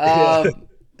 Yeah.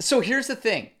 So here's the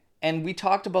thing, and we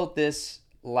talked about this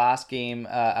last game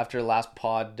after last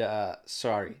pod. The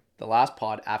last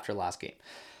pod after last game.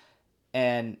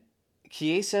 And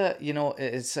Chiesa,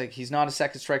 it's like he's not a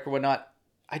second striker, whatnot.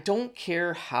 I don't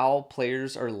care how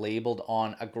players are labeled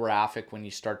on a graphic when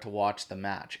you start to watch the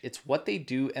match. It's what they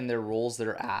do and their roles that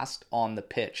are asked on the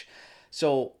pitch.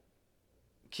 So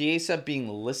Chiesa being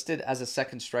listed as a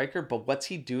second striker, but what's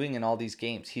he doing in all these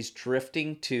games? He's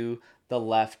drifting to the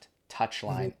left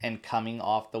touchline and coming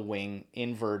off the wing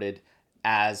inverted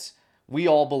as we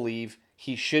all believe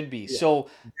he should be. Yeah, So to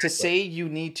exactly. say you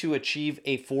need to achieve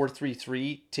a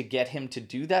 4-3-3 to get him to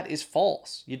do that is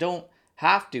false. You don't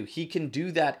have to. He can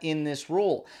do that in this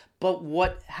role. But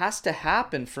what has to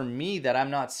happen for me that I'm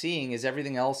not seeing is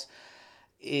everything else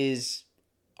is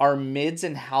our mids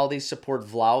and how they support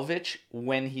Vlahovic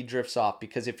when he drifts off.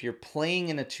 Because if you're playing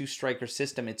in a two-striker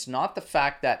system, it's not the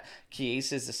fact that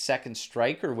Chiesa is a second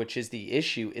striker, which is the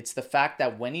issue. It's the fact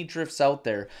that when he drifts out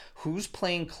there, who's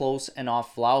playing close and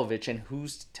off Vlahovic and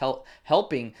who's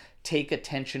helping take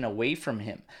attention away from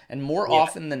him. And more Yeah.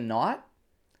 often than not,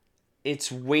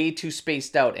 it's way too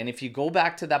spaced out. And if you go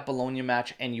back to that Bologna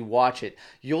match and you watch it,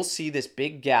 you'll see this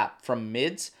big gap from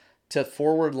mids to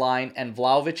forward line, and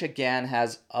Vlahovic again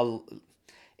has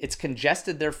it's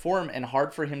congested there for him and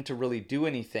hard for him to really do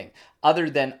anything other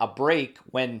than a break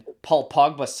when Paul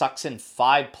Pogba sucks in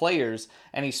 5 players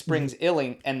and he springs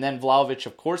Illing, and then Vlahovic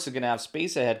of course is going to have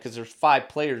space ahead because there's 5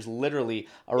 players literally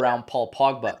around Paul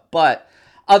Pogba. But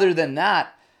other than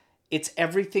that, it's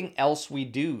everything else we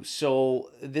do.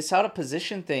 So this out of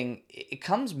position thing, it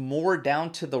comes more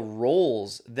down to the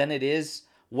roles than it is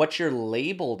what you're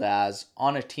labeled as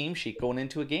on a team sheet going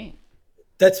into a game.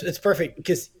 That's perfect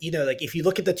because like if you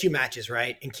look at the two matches,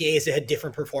 right, and Chiesa had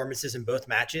different performances in both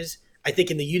matches. I think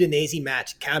in the Udinese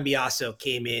match, Cambiaso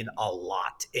came in a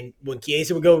lot, and when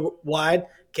Chiesa would go wide,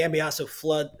 Cambiaso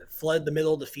flood the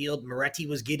middle of the field. Moretti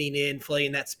was getting in,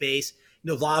 flooding that space.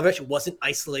 Vlahovic wasn't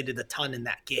isolated a ton in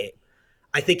that game.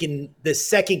 I think in the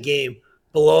second game,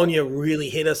 Bologna really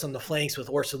hit us on the flanks with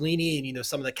Orsolini and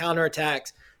some of the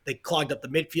counterattacks. They clogged up the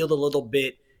midfield a little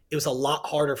bit. It was a lot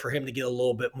harder for him to get a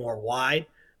little bit more wide.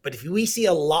 But if we see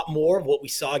a lot more of what we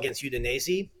saw against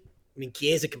Udinese, I mean,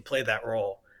 Chiesa can play that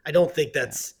role. I don't think Yeah.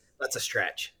 that's a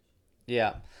stretch.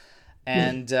 Yeah.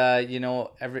 And,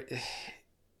 every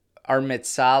our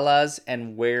Metsalas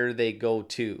and where they go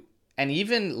to. And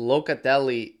even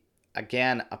Locatelli,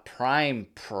 again, a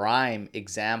prime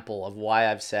example of why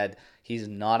I've said he's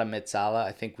not a Metsala.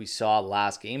 I think we saw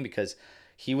last game because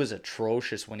he was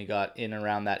atrocious when he got in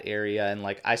around that area. And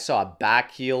like I saw a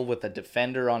back heel with a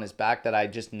defender on his back that I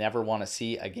just never want to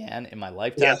see again in my Yeah.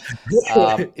 lifetime.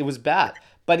 It was bad.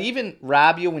 But even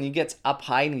Rabiot, when he gets up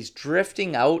high and he's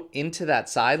drifting out into that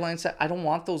sideline set, I don't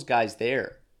want those guys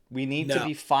there. We need to No.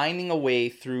 be finding a way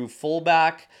through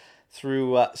fullback,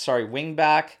 through wing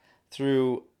back,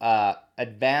 through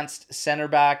advanced center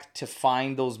back to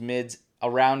find those mids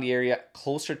around the area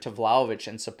closer to Vlahovic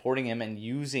and supporting him and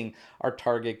using our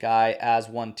target guy as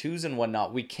 1-2s and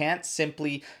whatnot. We can't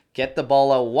simply get the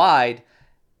ball out wide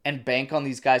and bank on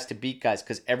these guys to beat guys,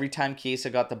 because every time Chiesa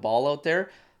got the ball out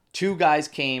there, 2 guys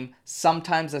came,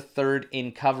 sometimes a third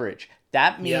in coverage.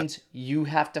 That Yeah. means you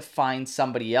have to find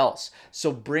somebody else.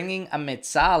 So bringing a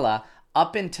Metsala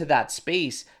up into that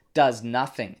space does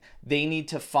nothing. They need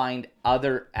to find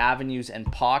other avenues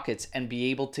and pockets and be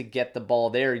able to get the ball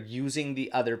there using the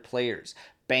other players.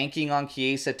 Banking on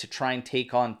Chiesa to try and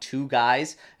take on 2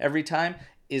 guys every time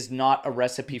is not a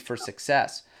recipe for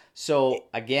success. So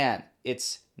again,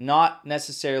 it's not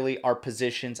necessarily our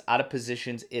positions, out of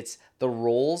positions, it's the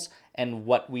roles and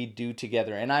what we do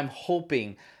together. And I'm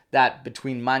hoping that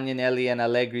between Magnanelli and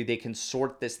Allegri, they can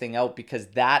sort this thing out, because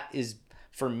that is,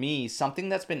 for me, something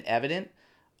that's been evident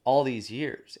all these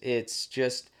years. It's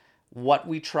just what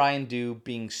we try and do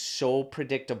being so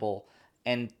predictable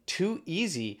and too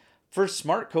easy for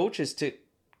smart coaches to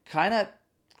kind of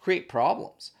create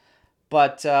problems.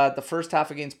 But the first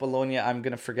half against Bologna, I'm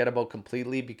going to forget about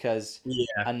completely because Yeah.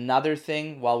 another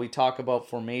thing, while we talk about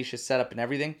formation setup and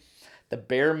everything, the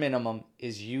bare minimum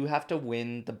is you have to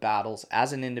win the battles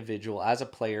as an individual, as a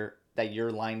player that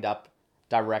you're lined up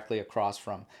directly across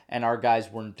from. And our guys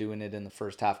weren't doing it in the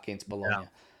first half against Yeah. Bologna.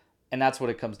 And that's what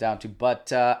it comes down to.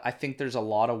 But I think there's a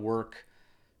lot of work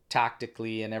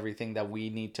tactically and everything that we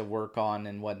need to work on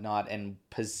and whatnot and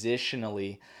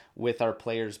positionally with our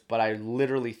players. But I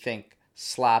literally think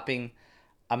slapping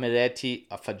a Miretti,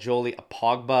 a Fagioli, a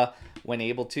Pogba when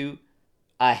able to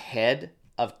ahead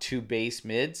of two base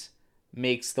mids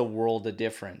makes the world a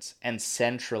difference. And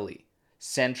centrally,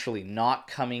 not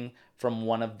coming from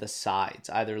one of the sides,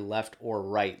 either left or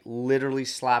right, literally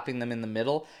slapping them in the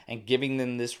middle and giving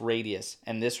them this radius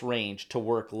and this range to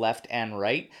work left and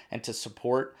right and to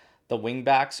support the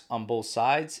wingbacks on both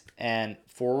sides and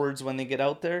forwards when they get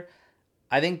out there.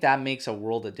 I think that makes a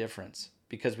world of difference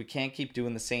because we can't keep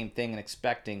doing the same thing and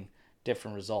expecting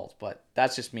different results. But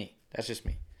that's just me. That's just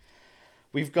me.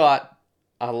 We've got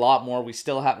a lot more we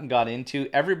still haven't got into.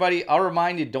 Everybody, I'll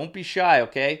remind you, don't be shy,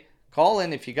 okay? Call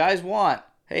in if you guys want.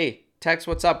 Hey, text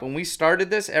what's up. When we started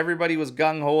this, everybody was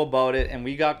gung ho about it, and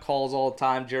we got calls all the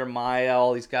time. Jeremiah,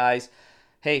 all these guys.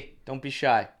 Hey, don't be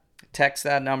shy. Text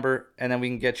that number, and then we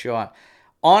can get you on.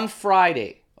 On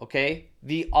Friday, okay,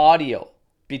 the audio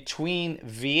between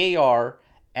VAR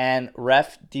and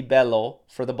Ref Di Bello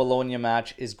for the Bologna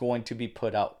match is going to be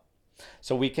put out.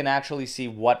 So we can actually see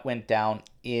what went down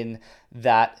in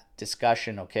that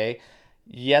discussion, okay?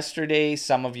 Yesterday,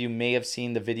 some of you may have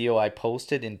seen the video I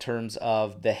posted in terms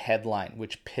of the headline,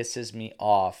 which pisses me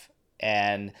off.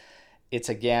 And it's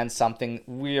again something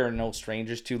we are no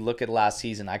strangers to. Look at last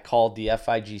season. I called the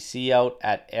FIGC out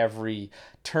at every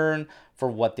turn for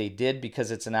what they did because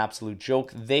it's an absolute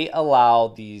joke. They allow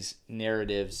these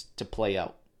narratives to play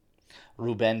out.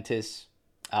 Rubentis,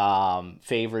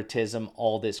 favoritism,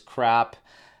 all this crap.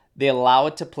 They allow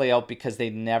it to play out because they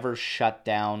never shut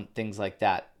down things like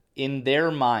that. In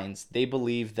their minds, they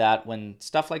believe that when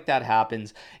stuff like that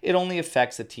happens, it only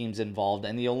affects the teams involved,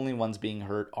 and the only ones being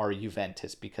hurt are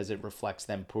Juventus because it reflects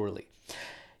them poorly.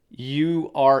 You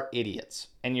are idiots,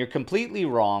 and you're completely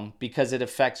wrong because it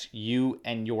affects you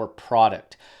and your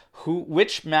product.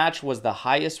 Which match was the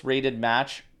highest rated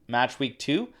match week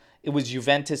 2? It was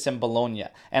Juventus and Bologna.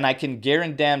 And I can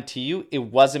guarantee you it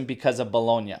wasn't because of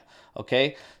Bologna.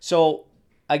 Okay? So,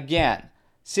 again,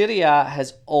 Serie A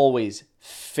has always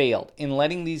failed in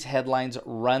letting these headlines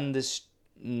run this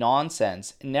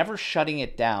nonsense, never shutting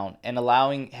it down and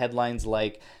allowing headlines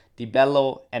like Di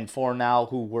Bello and Fornal,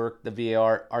 who work the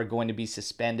VAR, are going to be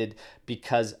suspended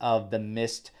because of the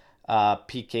missed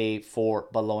PK for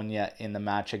Bologna in the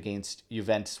match against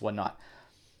Juventus, whatnot.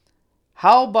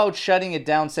 How about shutting it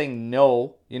down, saying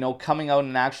no, coming out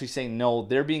and actually saying no,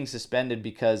 they're being suspended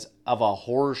because of a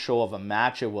horror show of a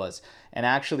match it was, and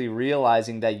actually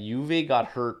realizing that Juve got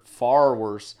hurt far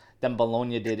worse than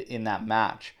Bologna did in that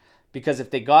match. Because if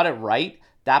they got it right,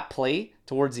 that play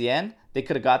towards the end, they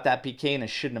could have got that PK and it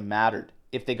shouldn't have mattered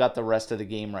if they got the rest of the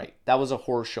game right. That was a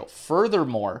horror show.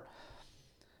 Furthermore,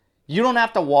 you don't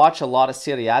have to watch a lot of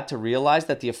Serie A to realize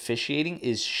that the officiating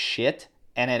is shit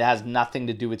and it has nothing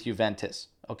to do with Juventus,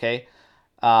 okay?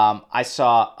 I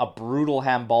saw a brutal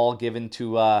handball given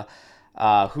to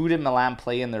who did Milan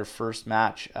play in their first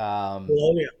match?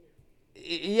 Bologna.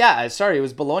 Yeah, sorry, it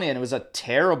was Bologna, and it was a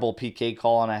terrible PK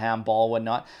call on a handball,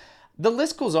 whatnot. The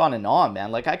list goes on and on,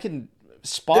 man. Like I can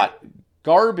spot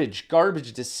garbage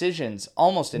decisions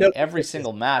almost in No every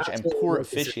single consistency. match and Absolutely poor no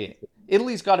officiating. consistency.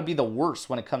 Italy's got to be the worst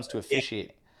when it comes to Yeah.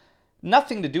 officiating.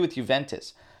 Nothing to do with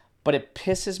Juventus. But it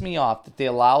pisses me off that they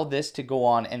allow this to go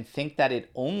on and think that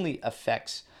it only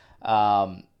affects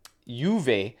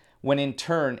Juve when in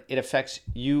turn it affects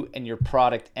you and your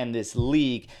product and this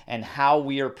league and how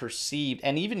we are perceived,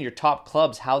 and even your top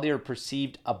clubs, how they are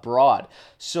perceived abroad.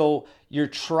 So you're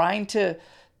trying to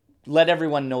let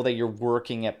everyone know that you're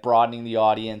working at broadening the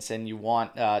audience and you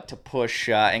want to push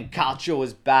and Calcio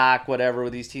is back, whatever,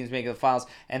 with these teams making the finals,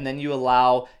 and then you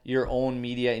allow your own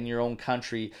media in your own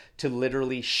country to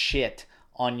literally shit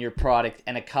on your product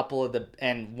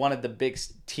and one of the big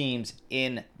teams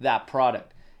in that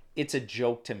product. It's a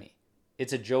joke to me.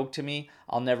 It's a joke to me.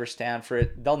 I'll never stand for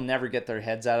it. They'll never get their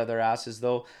heads out of their asses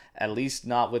though, at least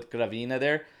not with Gravina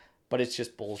there, but it's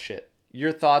just bullshit.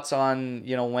 Your thoughts on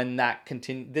when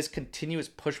this continuous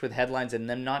push with headlines and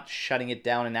them not shutting it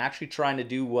down and actually trying to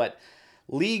do what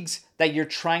leagues that you're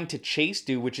trying to chase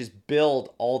do, which is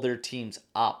build all their teams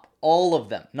up, all of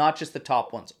them, not just the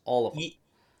top ones, all of them.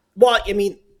 Well, I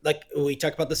mean, like we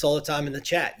talk about this all the time in the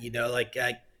chat.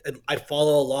 I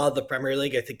follow a lot of the Premier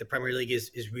League. I think the Premier League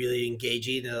is really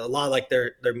engaging, and a lot of like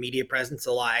their media presence,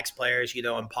 a lot of ex players,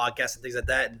 on podcasts and things like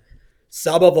that. And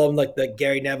some of them, like the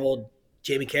Gary Neville,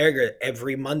 Jamie Carragher,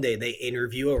 every Monday they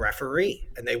interview a referee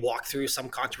and they walk through some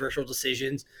controversial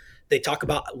decisions. They talk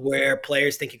about where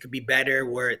players think it could be better,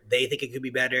 where they think it could be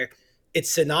better.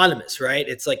 It's synonymous, right?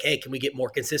 It's like, hey, can we get more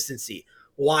consistency?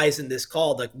 Why isn't this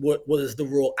called? Like, what does the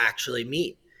rule actually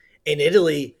mean? In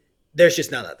Italy, there's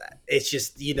just none of that. It's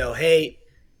just, hey,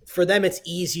 for them, it's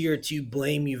easier to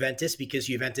blame Juventus because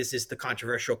Juventus is the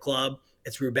controversial club.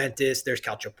 It's Rubentus. There's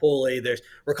Calciopoli.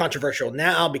 We're controversial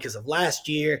now because of last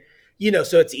year.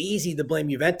 So it's easy to blame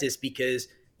Juventus because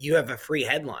you have a free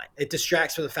headline. It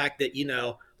distracts from the fact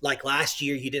that, like last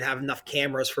year, you didn't have enough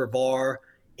cameras for VAR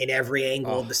in every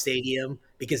angle Oh, of the stadium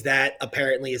because that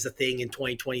apparently is a thing in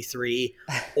 2023.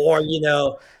 Or,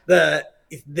 the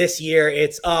this year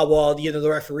it's well, the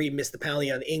referee missed the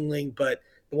penalty on England, but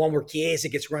the one where Chiesa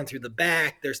gets run through the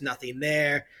back, there's nothing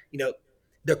there.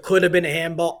 There could have been a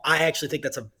handball. I actually think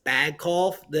that's a bad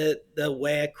call. The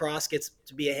way a cross gets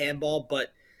to be a handball, but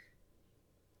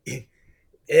it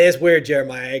is weird,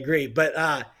 Jeremiah. I agree, but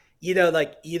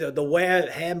the way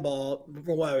a handball.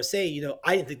 From what I was saying,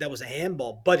 I didn't think that was a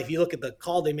handball. But if you look at the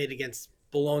call they made against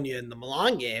Bologna in the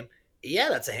Milan game, yeah,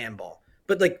 that's a handball.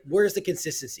 But like, where's the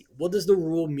consistency? What does the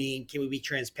rule mean? Can we be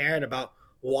transparent about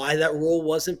why that rule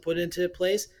wasn't put into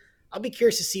place? I'll be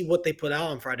curious to see what they put out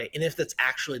on Friday and if that's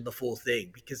actually the full thing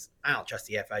because I don't trust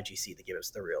the FIGC to give us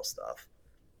the real stuff.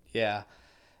 yeah.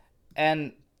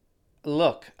 And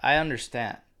look, I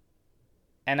understand.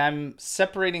 And I'm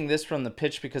separating this from the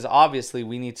pitch because obviously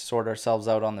we need to sort ourselves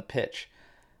out on the pitch.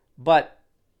 But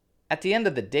at the end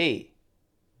of the day,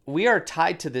 we are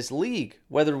tied to this league,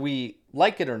 whether we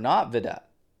like it or not, Vida.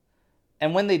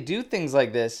 And when they do things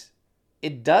like this,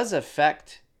 it does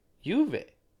affect Juve.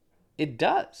 It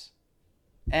does.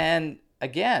 And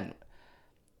again,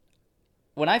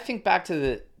 when I think back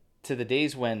to the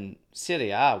days when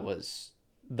Serie A was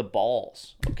the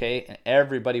balls, okay, and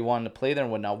everybody wanted to play there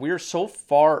and whatnot, we're so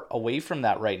far away from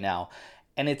that right now,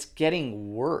 and it's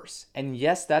getting worse. And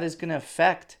yes, that is going to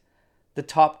affect the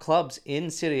top clubs in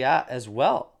Serie A as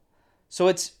well. So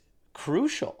it's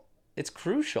crucial. It's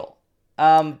crucial.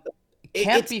 It It,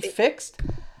 can't it's be it, fixed.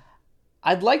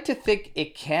 I'd like to think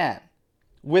it can,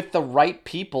 with the right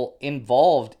people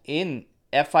involved in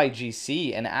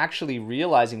FIGC and actually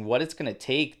realizing what it's going to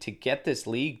take to get this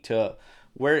league to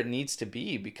where it needs to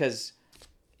be. Because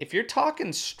if you're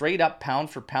talking straight up pound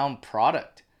for pound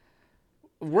product,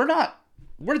 we're not,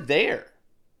 we're there.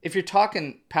 If you're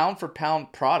talking pound for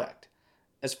pound product,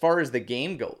 as far as the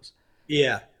game goes,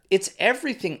 yeah. it's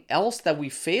everything else that we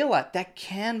fail at that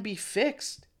can be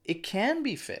fixed. It can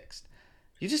be fixed.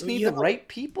 You just need the You right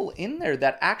people in there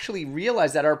that actually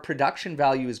realize that our production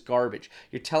value is garbage.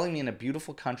 You're telling me in a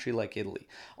beautiful country like Italy,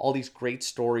 all these great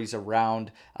stories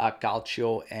around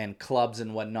calcio and clubs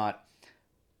and whatnot,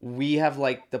 we have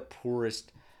like the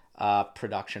poorest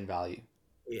production value.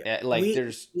 Yeah, Like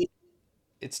there's,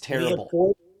 it's we have terrible.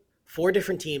 four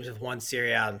different teams have won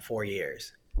Serie A in 4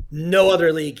 years. No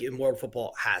other league in world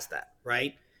football has that,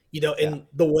 right? Yeah, In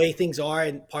the way things are,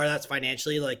 and part of that's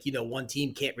financially, like one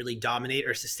team can't really dominate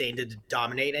or sustain to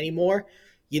dominate anymore.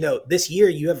 This year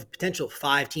you have a potential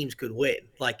five teams could win,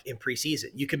 like in preseason.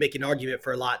 You could make an argument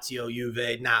for Lazio,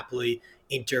 Juve, Napoli,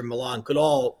 Inter, Milan could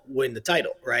all win the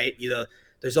title, right?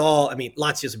 There's all. I mean,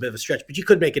 Lazio's a bit of a stretch, but you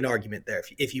could make an argument there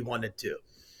if you wanted to.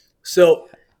 So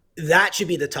that should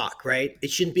be the talk, right? It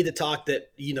shouldn't be the talk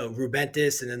that,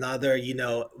 Rubentus and another,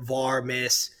 VAR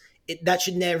miss. That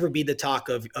should never be the talk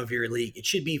of your league. It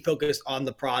should be focused on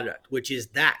the product, which is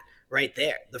that right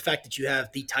there. The fact that you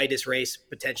have the tightest race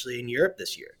potentially in Europe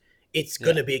this year. It's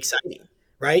going yeah, to be exciting,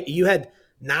 right? You had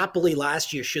Napoli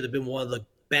last year should have been one of the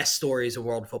best stories of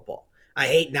world football. I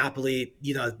hate Napoli,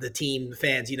 the team, the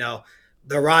fans,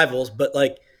 the rivals, but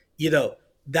like, you know,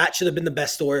 that should have been the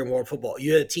best story in world football.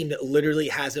 You had a team that literally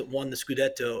hasn't won the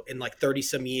Scudetto in like 30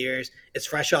 some years. It's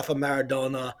fresh off of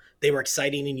Maradona. They were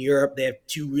exciting in Europe. They have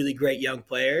two really great young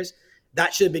players.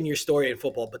 That should have been your story in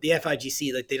football. But the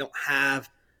FIGC, like, they don't have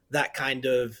that kind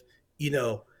of, they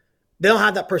don't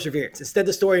have that perseverance. Instead,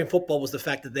 the story in football was the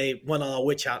fact that they went on a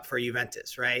witch hunt for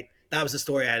Juventus, right? That was the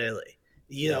story at Italy.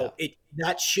 yeah, It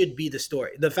that should be the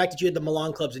story. The fact that you had the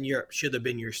Milan clubs in Europe should have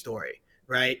been your story,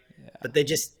 right? yeah, But they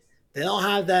don't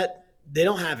have that. They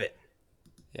don't have it.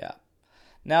 yeah.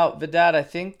 Now, Vidad, I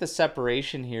think the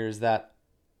separation here is that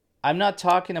I'm not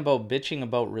talking about bitching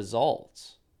about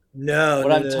results. No, What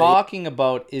no, I'm no. talking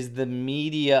about is the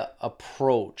media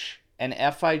approach and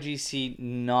FIGC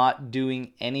not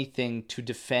doing anything to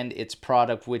defend its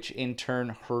product, which in turn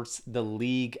hurts the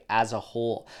league as a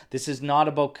whole. This is not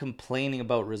about complaining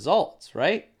about results,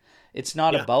 right? It's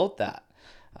not Yeah. about that.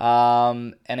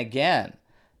 And again,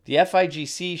 the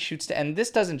FIGC shoots to, and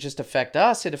this doesn't just affect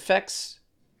us, it affects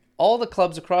all the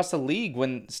clubs across the league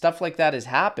when stuff like that has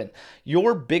happened.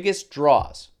 Your biggest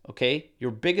draws, okay?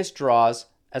 Your biggest draws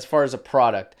as far as a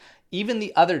product, even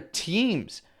the other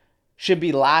teams should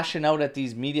be lashing out at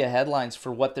these media headlines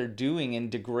for what they're doing and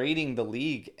degrading the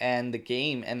league and the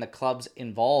game and the clubs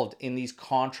involved in these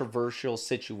controversial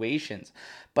situations.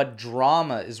 But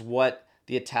drama is what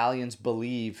the Italians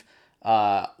believe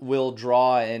will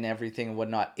draw and everything and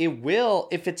whatnot. It will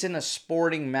if it's in a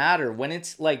sporting matter. When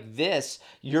it's like this,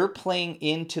 you're playing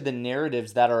into the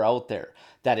narratives that are out there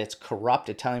that it's corrupt.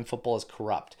 Italian football is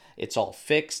corrupt. It's all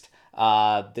fixed.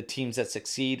 The teams that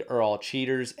succeed are all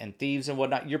cheaters and thieves and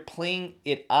whatnot. You're playing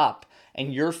it up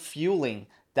and you're fueling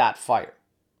that fire.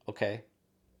 Okay?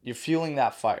 You're fueling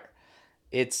that fire.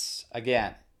 It's,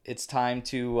 again, it's time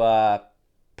to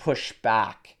push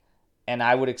back. And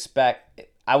I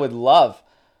would love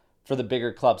for the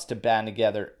bigger clubs to band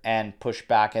together and push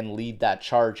back and lead that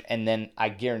charge. And then I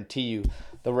guarantee you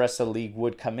the rest of the league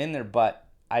would come in there, but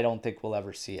I don't think we'll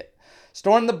ever see it.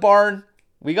 Storm the Barn.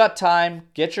 We got time.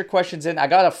 Get your questions in. I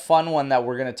got a fun one that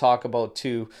we're going to talk about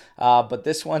too. But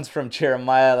this one's from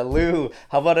Jeremiah. Lou,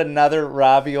 how about another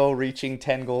Rabiot reaching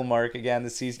 10-goal mark again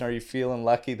this season? Are you feeling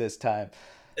lucky this time?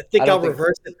 I I think don't I'll think.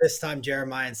 reverse it this time,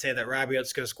 Jeremiah, and say that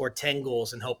Rabiot's going to score 10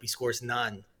 goals and hope he scores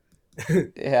none.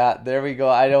 Yeah, there we go.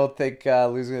 I don't think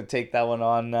Lou's going to take that one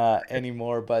on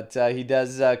anymore, but he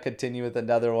does continue with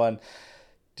another one.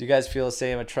 Do you guys feel the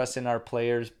same? I trust in our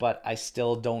players, but I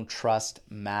still don't trust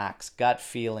Max. Gut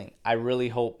feeling. I really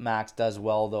hope Max does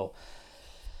well, though.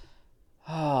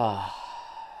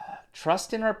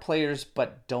 Trust in our players,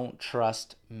 but don't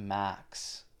trust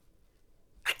Max.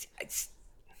 I, I,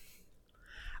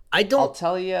 I I'll don't.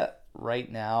 tell you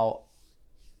right now,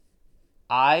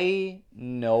 I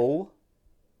know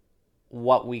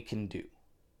what we can do.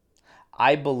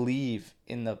 I believe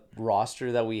in the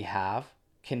roster that we have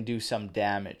can do some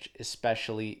damage,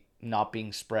 especially not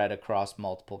being spread across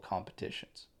multiple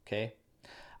competitions. Okay.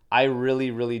 I really,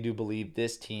 really do believe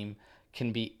this team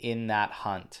can be in that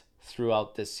hunt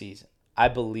throughout this season. I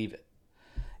believe it.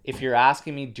 If you're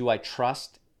asking me, do I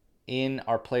trust in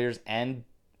our players and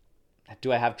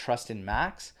do I have trust in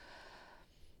Max?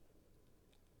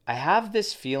 I have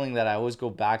this feeling that I always go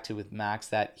back to with Max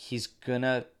that he's going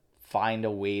to find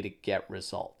a way to get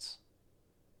results.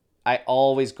 I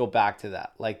always go back to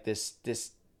that. Like this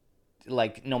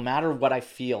like no matter what I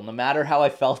feel, no matter how I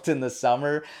felt in the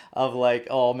summer of like,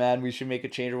 oh man, we should make a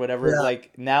change or whatever. Yeah.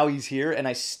 Like now he's here and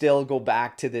I still go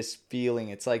back to this feeling.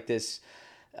 It's like this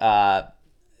uh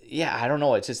yeah, I don't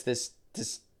know. It's just this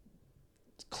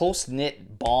close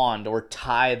knit bond or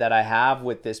tie that I have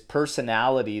with this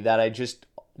personality that I just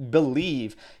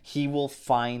believe he will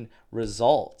find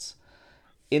results.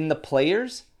 In the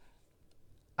players,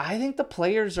 I think the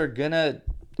players are gonna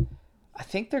I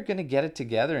think they're gonna get it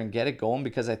together and get it going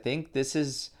because I think this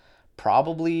is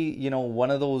probably, one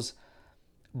of those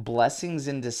blessings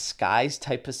in disguise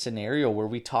type of scenario where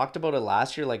we talked about it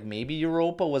last year. Like maybe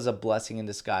Europa was a blessing in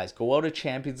disguise. Go out of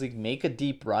Champions League, make a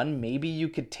deep run. Maybe you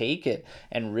could take it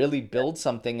and really build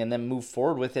something and then move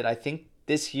forward with it. I think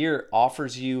this year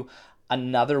offers you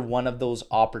another one of those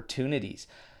opportunities.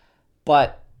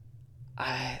 But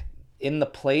in the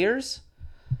players,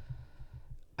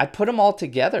 I put them all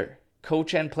together,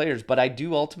 coach and players, but I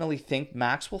do ultimately think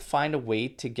Max will find a way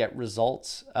to get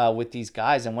results with these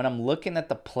guys. And when I'm looking at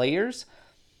the players,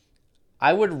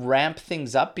 I would ramp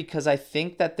things up because I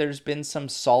think that there's been some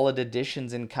solid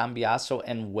additions in Cambiaso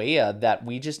and Weah that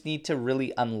we just need to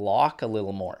really unlock a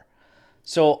little more.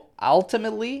 So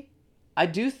ultimately, I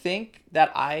do think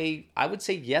that I would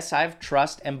say yes, I have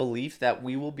trust and belief that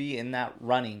we will be in that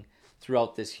running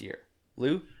throughout this year.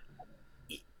 Lou?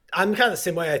 I'm kind of the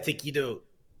same way I think you do,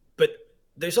 but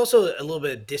there's also a little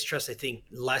bit of distrust. I think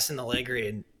less in Allegri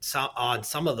and on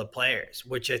some of the players,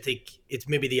 which I think it's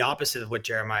maybe the opposite of what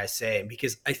Jeremiah is saying.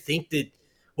 Because I think that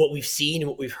what we've seen and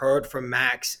what we've heard from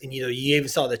Max, and you even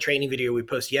saw the training video we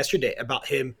posted yesterday about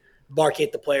him marking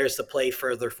at the players to play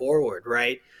further forward.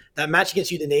 Right, that match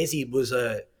against Udinese was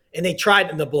and they tried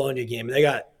in the Bologna game and they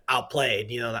got outplayed.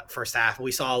 That first half.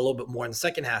 We saw a little bit more in the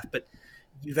second half, but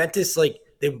Juventus, like,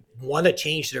 they want to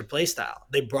change their play style.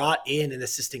 They brought in an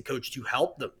assistant coach to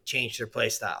help them change their play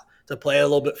style, to play a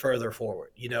little bit further forward.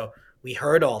 We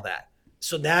heard all that.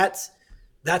 So that's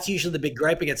usually the big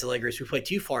gripe against Allegri'S. We play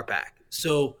too far back.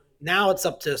 So now it's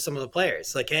up to some of the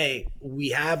players. Like, hey, we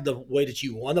have the way that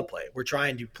you want to play. We're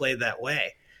trying to play that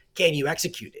way. Can you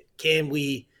execute it? Can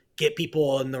we get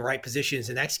people in the right positions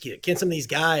and execute it? Can some of these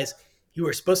guys who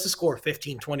are supposed to score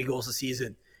 15, 20 goals a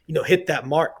season, hit that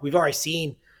mark? We've already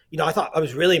seen, I thought I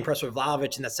was really impressed with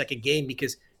Vlahovic in that second game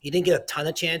because he didn't get a ton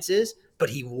of chances, but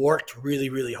he worked really,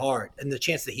 really hard. And the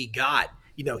chance that he got,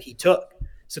 he took.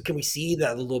 So can we see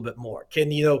that a little bit more? Can,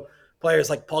 players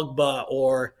like Pogba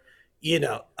or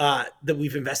that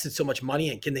we've invested so much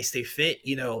money in, can they stay fit?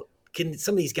 Can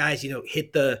some of these guys,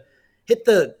 hit the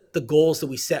goals that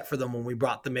we set for them when we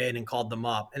brought them in and called them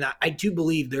up? And I do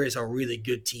believe there is a really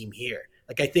good team here.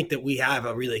 Like, I think that we have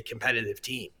a really competitive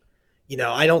team.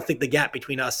 I don't think the gap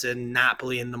between us and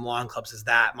Napoli and the Milan clubs is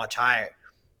that much higher.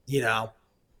 You know,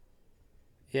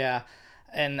 Yeah,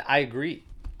 and I agree.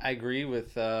 I agree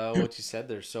with what you said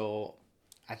there. So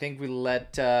I think we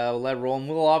let roll, and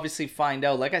we'll obviously find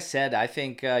out. Like I said, I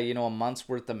think a month's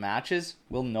worth of matches,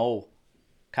 we'll know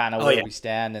kind of oh where yeah, we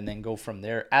stand, and then go from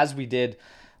there, as we did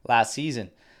last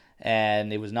season.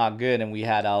 And it was not good, and we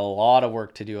had a lot of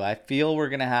work to do. I feel we're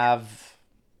gonna have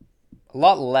a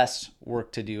lot less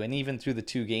work to do, and even through the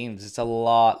two games, it's a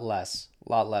lot less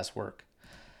work.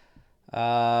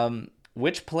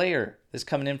 Which player is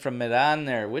coming in from Milan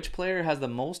there? Which player has the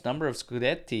most number of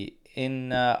Scudetti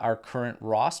in our current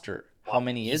roster? How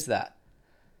many is he's that?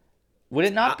 Would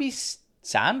it uh, not be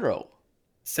Sandro?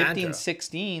 15 Sandro.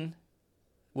 16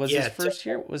 was his Yeah, first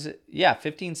year? Was it? Yeah,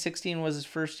 15 16 was his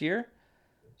first year.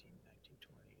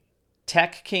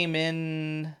 Tech came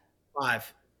in,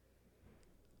 5.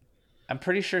 I'm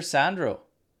pretty sure Sandro.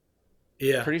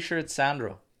 Yeah, Pretty sure it's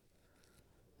Sandro.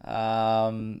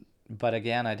 But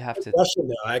again, I'd have to. Russian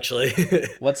though, actually.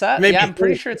 What's that? Maybe Yeah, I'm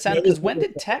pretty sure it's Sandro. maybe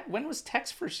Because when was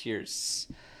Tech's first year?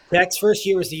 Tech's first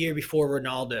year was the year before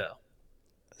Ronaldo.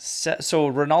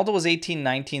 So Ronaldo was 18,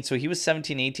 19. So he was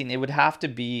 17, 18. It would have to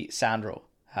be Sandro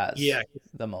has Yeah,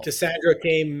 the most. Cassandra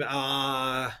came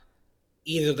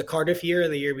either the Cardiff year or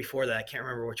the year before that. I can't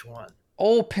remember which one.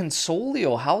 Oh,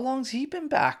 Pensolio. How long's he been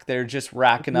back there just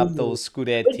racking up Ooh, those good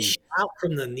Scudetti? shout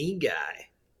from the knee guy.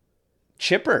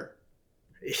 Chipper.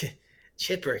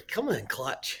 Chipper, come on,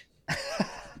 clutch.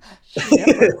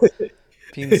 Chipper.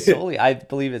 Pinsoli. I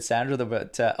believe it's Sandro,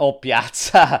 but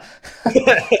Piazza.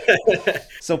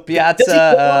 So Does Piazza,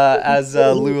 he go up as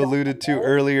before he Lou got alluded to involved?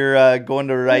 earlier, going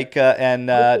to Rica,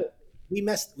 and We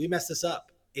messed this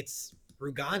up. It's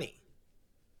Rugani.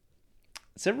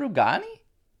 is it Rugani?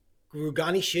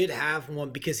 Rugani should have one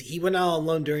because he went out on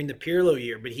loan during the Pirlo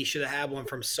year, but he should have had one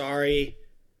from Sarri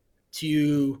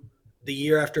to the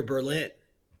year after Berlin.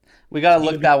 We gotta He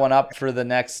would look be. that one up for the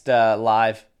next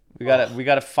live. Oh, We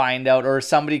gotta find out, or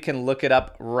somebody can look it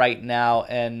up right now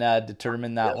and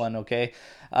determine that yeah. one. Okay.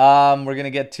 We're gonna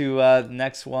get to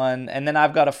next one, and then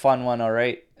I've got a fun one. All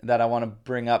right, that I want to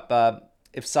bring up.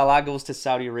 If Salah goes to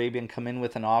Saudi Arabia and come in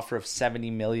with an offer of 70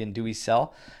 million, do we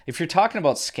sell? If you're talking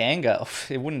about Skanga,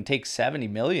 it wouldn't take 70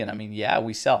 million. I mean, yeah,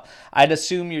 we sell. I'd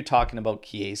assume you're talking about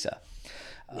Chiesa.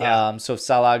 Yeah. So if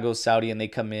Salah goes Saudi and they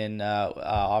come in,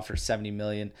 offer 70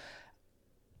 million,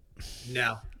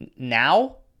 No.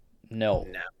 now, no,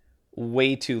 No.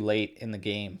 way too late in the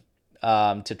game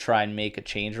to try and make a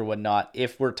change or whatnot.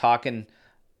 If we're talking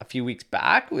a few weeks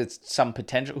back with some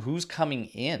potential, who's coming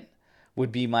in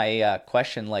would be my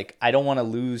question. Like, I don't want to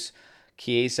lose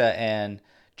Chiesa and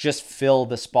just fill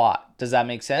the spot. Does that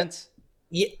make sense?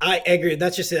 Yeah, I agree.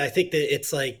 That's just it. I think that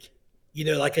it's like,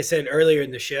 like I said earlier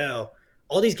in the show,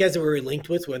 all these guys that we were linked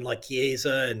with when like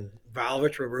Chiesa and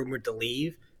Vlahovic were rumored to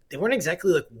leave, they weren't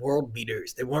exactly like world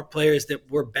beaters. They weren't players that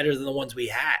were better than the ones we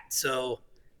had. So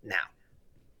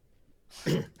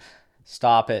now.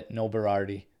 Stop it. No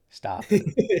Berardi. Stop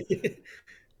it. I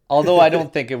Although I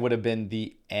don't think it would have been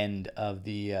the end of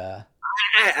the.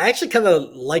 actually kind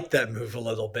of like that move a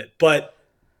little bit, but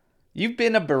You've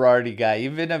been a Berardi guy.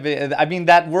 You've been a bit. I mean,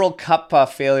 that World Cup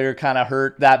failure kind of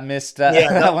hurt. That missed. yeah,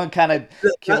 That one kind of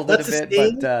killed it a that's a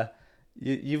bit. But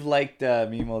sting. you've liked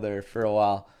Mimo there for a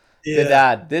while. Yeah,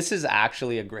 Vidad, this is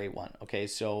actually a great one. Okay,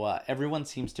 so everyone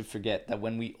seems to forget that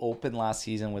when we opened last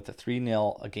season with a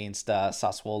 3-0 against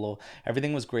Sassuolo,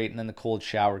 everything was great, and then the cold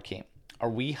shower came. Are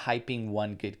we hyping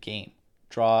one good game?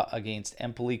 Draw against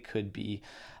Empoli could be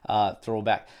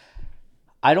throwback.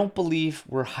 I don't believe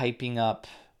we're hyping up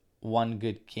one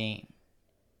good game.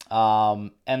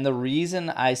 And the reason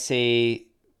I say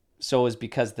so is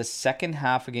because the second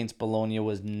half against Bologna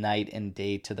was night and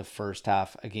day to the first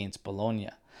half against Bologna.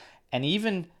 And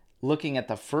even looking at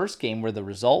the first game where the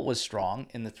result was strong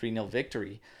in the 3-0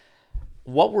 victory,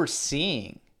 what we're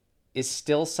seeing is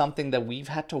still something that we've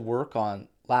had to work on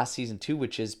last season too,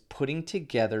 which is putting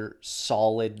together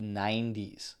solid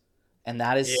 90s. And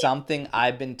that is Yeah. something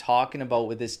I've been talking about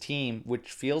with this team, which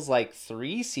feels like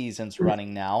 3 seasons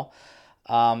running now.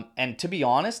 And to be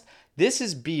honest, this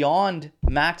is beyond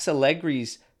Max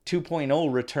Allegri's 2.0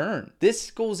 return.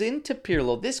 This goes into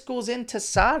Pirlo. This goes into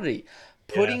Sarri.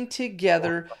 Yeah. Putting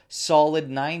together solid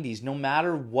 90s, no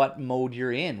matter what mode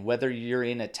you're in, whether you're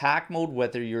in attack mode,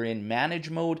 whether you're in manage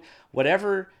mode,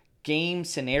 whatever game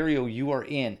scenario you are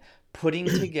in, putting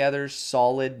together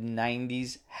solid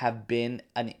 90s have been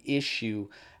an issue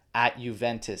at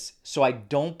Juventus. So I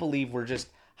don't believe we're just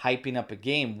hyping up a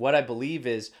game. What I believe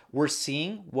is we're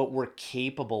seeing what we're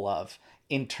capable of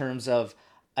in terms of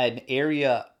an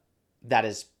area that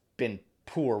has been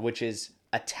poor, which is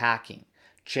attacking,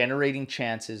 generating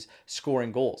chances,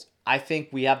 scoring goals. I think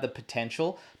we have the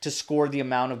potential to score the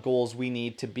amount of goals we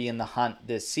need to be in the hunt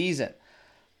this season.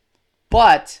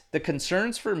 But the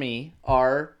concerns for me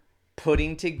are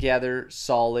putting together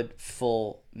solid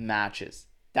full matches.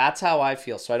 That's how I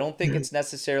feel. So I don't think it's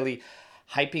necessarily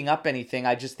hyping up anything.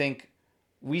 I just think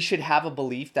we should have a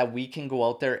belief that we can go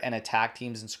out there and attack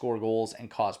teams and score goals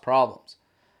and cause problems.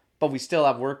 But we still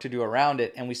have work to do around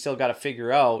it, and we still got to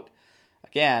figure out,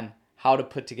 again, how to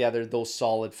put together those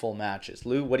solid full matches.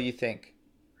 Lou, what do you think?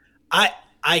 I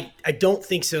I don't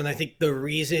think so, and I think the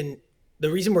reason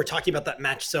we're talking about that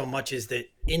match so much is that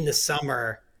in the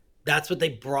summer, that's what they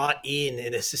brought in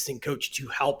an assistant coach to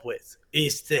help with,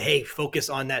 is to, hey, focus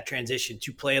on that transition,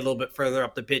 to play a little bit further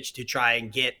up the pitch, to try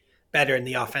and get better in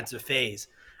the offensive phase.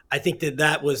 I think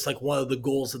that was like one of the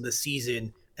goals of the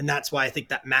season, and that's why I think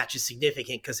that match is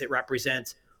significant, because it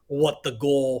represents what the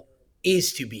goal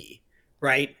is to be,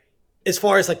 right? As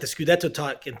far as like the Scudetto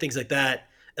talk and things like that,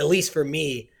 at least for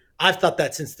me, I've thought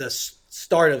that since the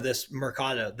start of this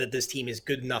Mercato, that this team is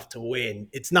good enough to win.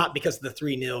 It's not because of the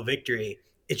 3-0 victory.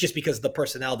 It's just because of the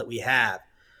personnel that we have.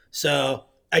 So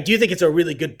I do think it's a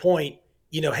really good point.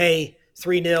 Hey,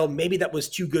 3-0, maybe that was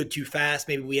too good too fast.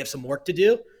 Maybe we have some work to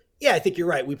do. Yeah, I think you're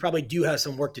right. We probably do have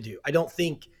some work to do. I don't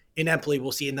think in Empoli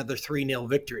we'll see another 3-0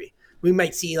 victory. We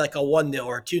might see like a 1-0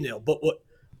 or a 2-0,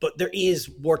 but there is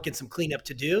work and some cleanup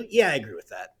to do. Yeah, I agree with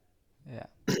that.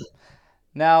 Yeah.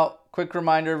 Now, quick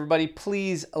reminder, everybody,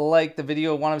 please like the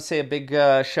video. I want to say a big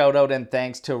shout out and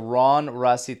thanks to Ron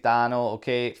Rossitano,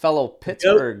 okay, fellow Go,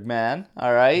 Pittsburgh man,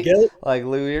 all right, go. like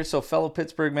Lou here, so fellow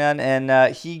Pittsburgh man,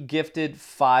 and he gifted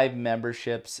 5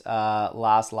 memberships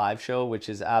last live show, which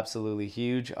is absolutely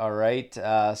huge, all right,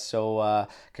 so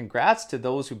congrats to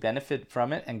those who benefit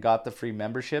from it and got the free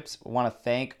memberships. I want to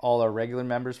thank all our regular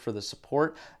members for the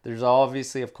support. There's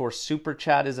obviously, of course, Super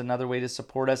Chat is another way to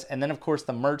support us, and then, of course,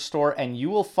 the merch store, and you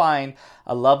will find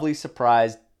a lovely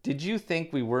surprise. Did you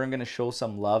think we weren't going to show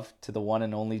some love to the one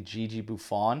and only Gigi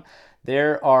Buffon?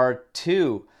 There are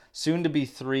 2, soon to be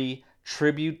 3,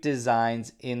 tribute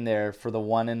designs in there for the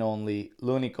one and only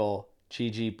L'Unico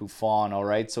Gigi Buffon. All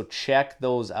right, so check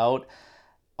those out.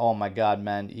 Oh my God,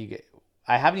 man!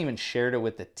 I haven't even shared it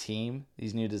with the team,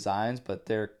 these new designs, but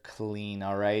they're clean,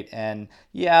 all right? And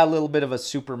yeah, a little bit of a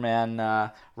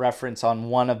Superman reference on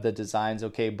one of the designs,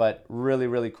 okay? But really,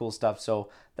 really cool stuff. So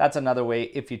that's another way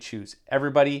if you choose.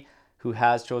 Everybody who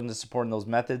has chosen to support in those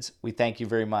methods, we thank you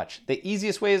very much. The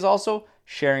easiest way is also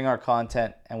sharing our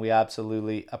content, and we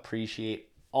absolutely appreciate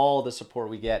all the support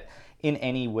we get in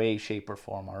any way, shape, or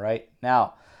form, all right?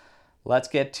 Now, let's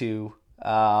get to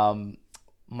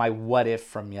my what if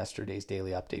from yesterday's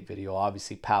daily update video.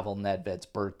 Obviously, Pavel Nedved's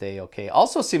birthday, okay.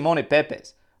 Also, Simone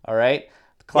Pepe's, all right.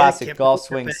 The Yeah, classic can't golf forget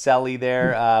swing Pepe. celly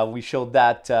there. We showed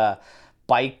that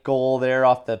bike goal there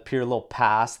off the Pirlo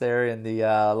pass there in the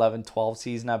 11-12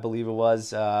 season, I believe it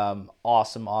was.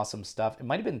 Awesome, awesome stuff. It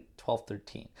might have been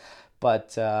 12-13,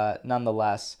 but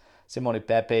nonetheless, Simone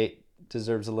Pepe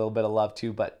deserves a little bit of love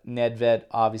too. But Nedved,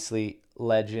 obviously,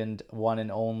 legend, one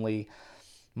and only.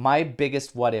 My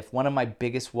biggest what if, one of my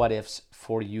biggest what ifs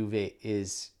for Juve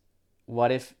is,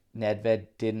 what if Nedved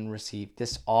didn't receive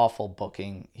this awful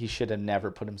booking? He should have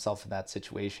never put himself in that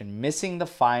situation. Missing the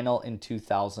final in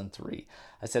 2003.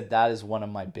 I said that is one of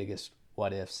my biggest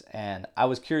what ifs. And I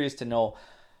was curious to know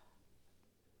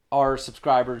our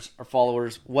subscribers, our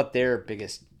followers, what their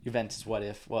biggest Juventus what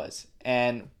if was.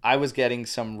 And I was getting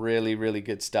some really, really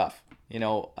good stuff.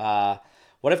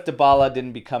 What if Dybala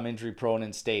didn't become injury prone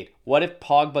and stayed? What if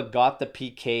Pogba got the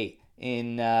PK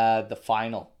in the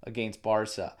final against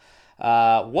Barca?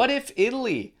 What if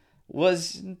Italy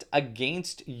wasn't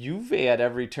against Juve at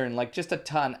every turn? Like, just a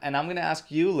ton. And I'm going to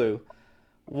ask you, Lou,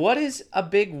 what is a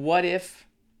big what if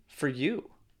for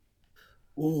you?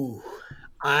 Ooh,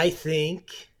 I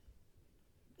think.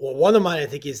 Well, one of mine I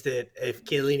think is that if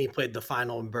Chiellini played the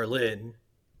final in Berlin,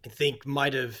 think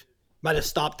might have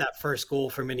stopped that first goal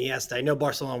from Iniesta. I know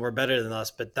Barcelona were better than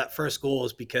us, but that first goal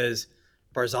is because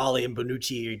Barzali and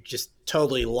Bonucci are just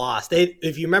totally lost.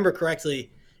 If you remember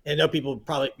correctly, and I know people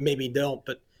probably maybe don't,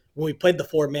 but when we played the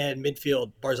four-man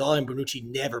midfield, Barzali and Bonucci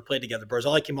never played together.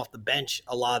 Barzali came off the bench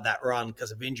a lot of that run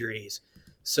because of injuries.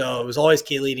 So it was always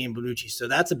Chiellini and Bonucci. So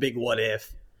that's a big what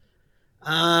if.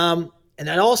 And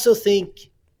I also think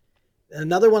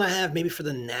another one I have maybe for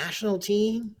the national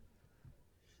team.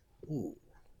 Ooh,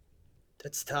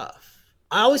 that's tough.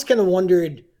 I always kind of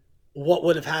wondered what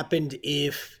would have happened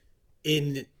if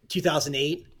in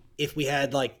 2008 if we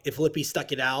had like if Lippy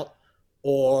stuck it out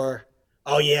or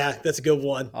oh yeah, that's a good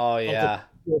one. Oh Uncle yeah.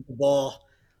 the ball.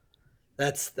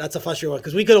 That's a frustrating one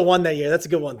because we could have won that year. That's a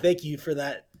good one. Thank you for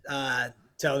that,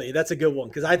 Tony. That's a good one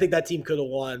because I think that team could have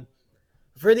won.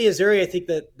 For the Azuri, I think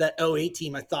that 08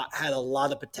 team I thought had a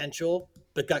lot of potential,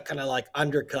 but got kind of like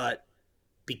undercut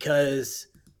because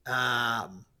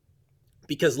um,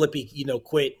 because Lippy,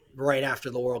 quit right after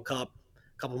the World Cup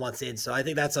a couple months in. So I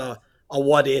think that's a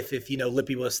what if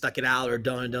Lippy was stuck it out or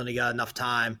don't got enough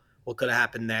time. What could have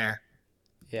happened there?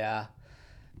 Yeah.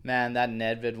 Man, that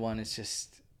Nedved one is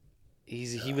just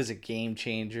he was a game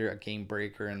changer, a game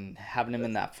breaker, and having him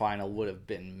in that final would have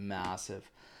been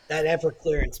massive. That ever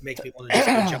clearance makes me want to just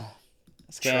go jump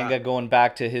truck. Skanga going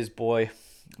back to his boy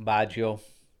Baggio,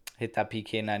 hit that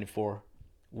PK 94.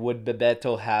 Would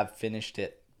Bebeto have finished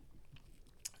it?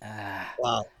 Ah,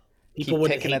 Wow, people keep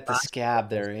wouldn't picking hate at the scab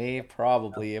basketball. there, eh?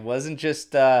 Probably. It wasn't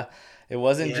Yeah,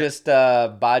 just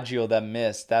Baggio that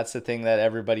missed. That's the thing that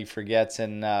everybody forgets.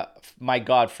 And my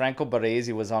God, Franco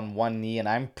Baresi was on one knee, and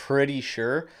I'm pretty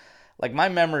sure, like my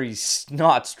memory's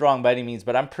not strong by any means,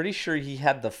 but I'm pretty sure he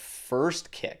had the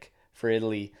first kick for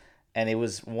Italy, and it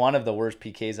was one of the worst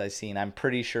PKs I've seen. I'm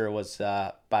pretty sure it was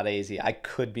Baresi. I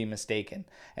could be mistaken.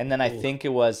 And then I ooh, think it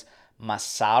was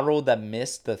Massaro that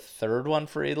missed the third one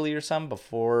for Italy or something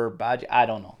before Baggio. I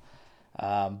don't know.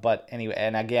 But anyway,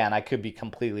 and again, I could be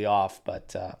completely off,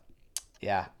 but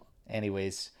yeah.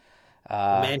 Anyways, the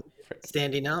uh, man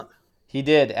standing up. he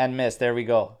did and missed. There we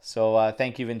go. So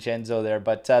thank you, Vincenzo, there.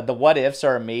 But the what ifs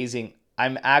are amazing.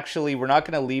 We're not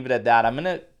gonna leave it at that. I'm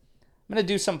gonna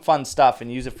do some fun stuff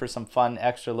and use it for some fun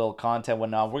extra little content.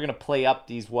 Whatnot. We're gonna play up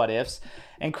these what ifs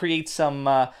and create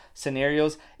some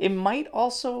scenarios. It might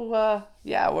also,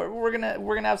 yeah, we're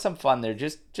gonna have some fun there.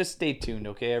 Just stay tuned,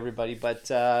 okay, everybody. But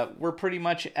we're pretty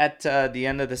much at the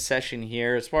end of the session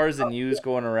here. As far as the news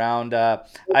going around, I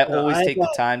always I take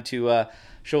the time to.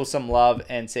 Show some love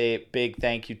and say a big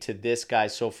thank you to this guy.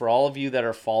 So for all of you that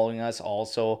are following us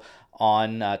also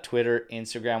on Twitter,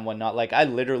 Instagram, whatnot, like I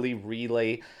literally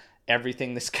relay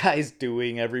everything this guy's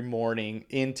doing every morning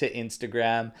into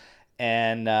Instagram,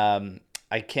 and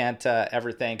I can't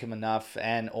ever thank him enough.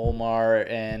 And Omar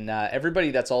and everybody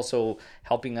that's also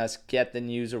helping us get the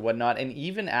news or whatnot, and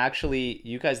even actually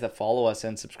you guys that follow us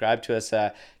and subscribe to us,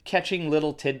 catching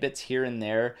little tidbits here and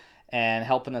there and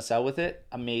helping us out with it.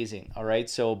 Amazing. All right.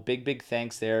 So big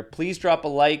thanks there. Please drop a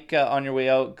like on your way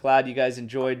out. Glad you guys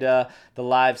enjoyed the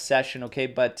live session. Okay.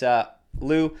 But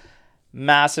Lou,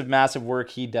 massive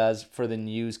work he does for the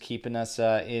news, keeping us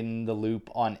in the loop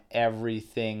on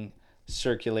everything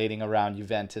circulating around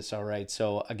Juventus. All right.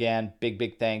 So again,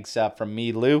 big thanks from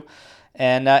me, Lou.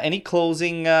 And any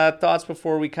closing thoughts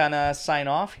before we kind of sign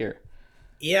off here?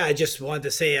 Yeah, I just wanted to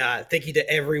say thank you to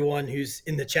everyone who's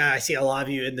in the chat. I see a lot of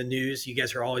you in the news. You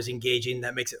guys are always engaging.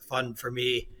 That makes it fun for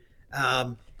me.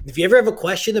 If you ever have a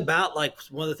question about like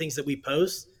one of the things that we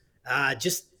post,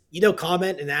 just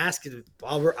comment and ask.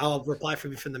 I'll reply from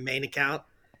you from the main account.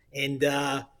 And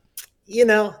that's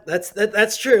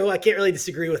true. I can't really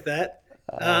disagree with that.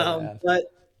 Oh man, But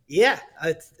yeah,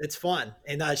 it's fun.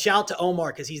 And shout out to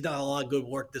Omar because he's done a lot of good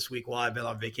work this week while I've been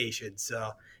on vacation.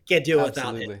 So can't do it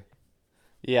without him. absolutely.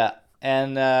 Yeah,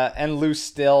 and Lou's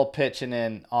still pitching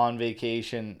in on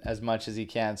vacation as much as he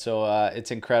can. So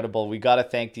it's incredible. We got to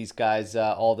thank these guys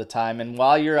all the time. And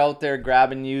while you're out there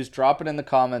grabbing news, drop it in the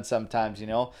comments sometimes.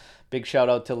 Big shout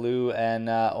out to Lou and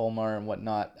Omar and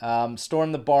whatnot.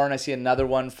 Storm the Barn. I see another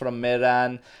one from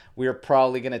Miran. We are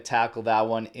probably going to tackle that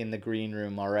one in the green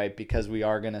room, all right, because we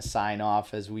are going to sign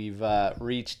off as we've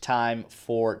reached time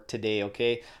for today,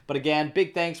 okay? But again,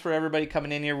 big thanks for everybody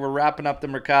coming in here. We're wrapping up the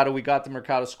Mercato. We got the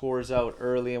Mercato scores out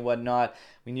early and whatnot.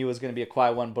 We knew it was going to be a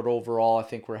quiet one, but overall, I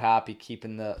think we're happy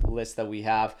keeping the list that we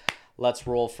have. Let's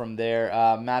roll from there.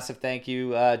 Massive thank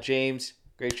you, James.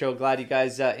 Great show. Glad you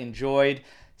guys enjoyed.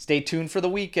 Stay tuned for the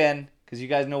weekend because you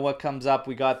guys know what comes up.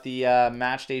 We got the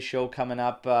match day show coming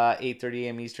up 8:30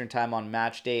 a.m. Eastern time on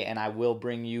match day, and I will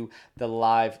bring you the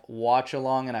live watch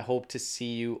along, and I hope to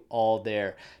see you all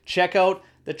there. Check out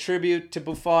the tribute to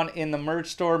Buffon in the merch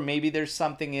store. Maybe there's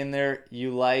something in there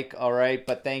you like. All right.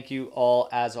 But thank you all,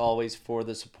 as always, for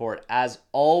the support. As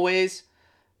always,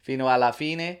 fino alla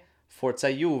fine,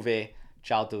 Forza Juve.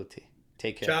 Ciao tutti.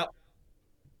 Take care. Ciao.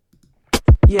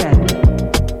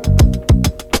 Yeah.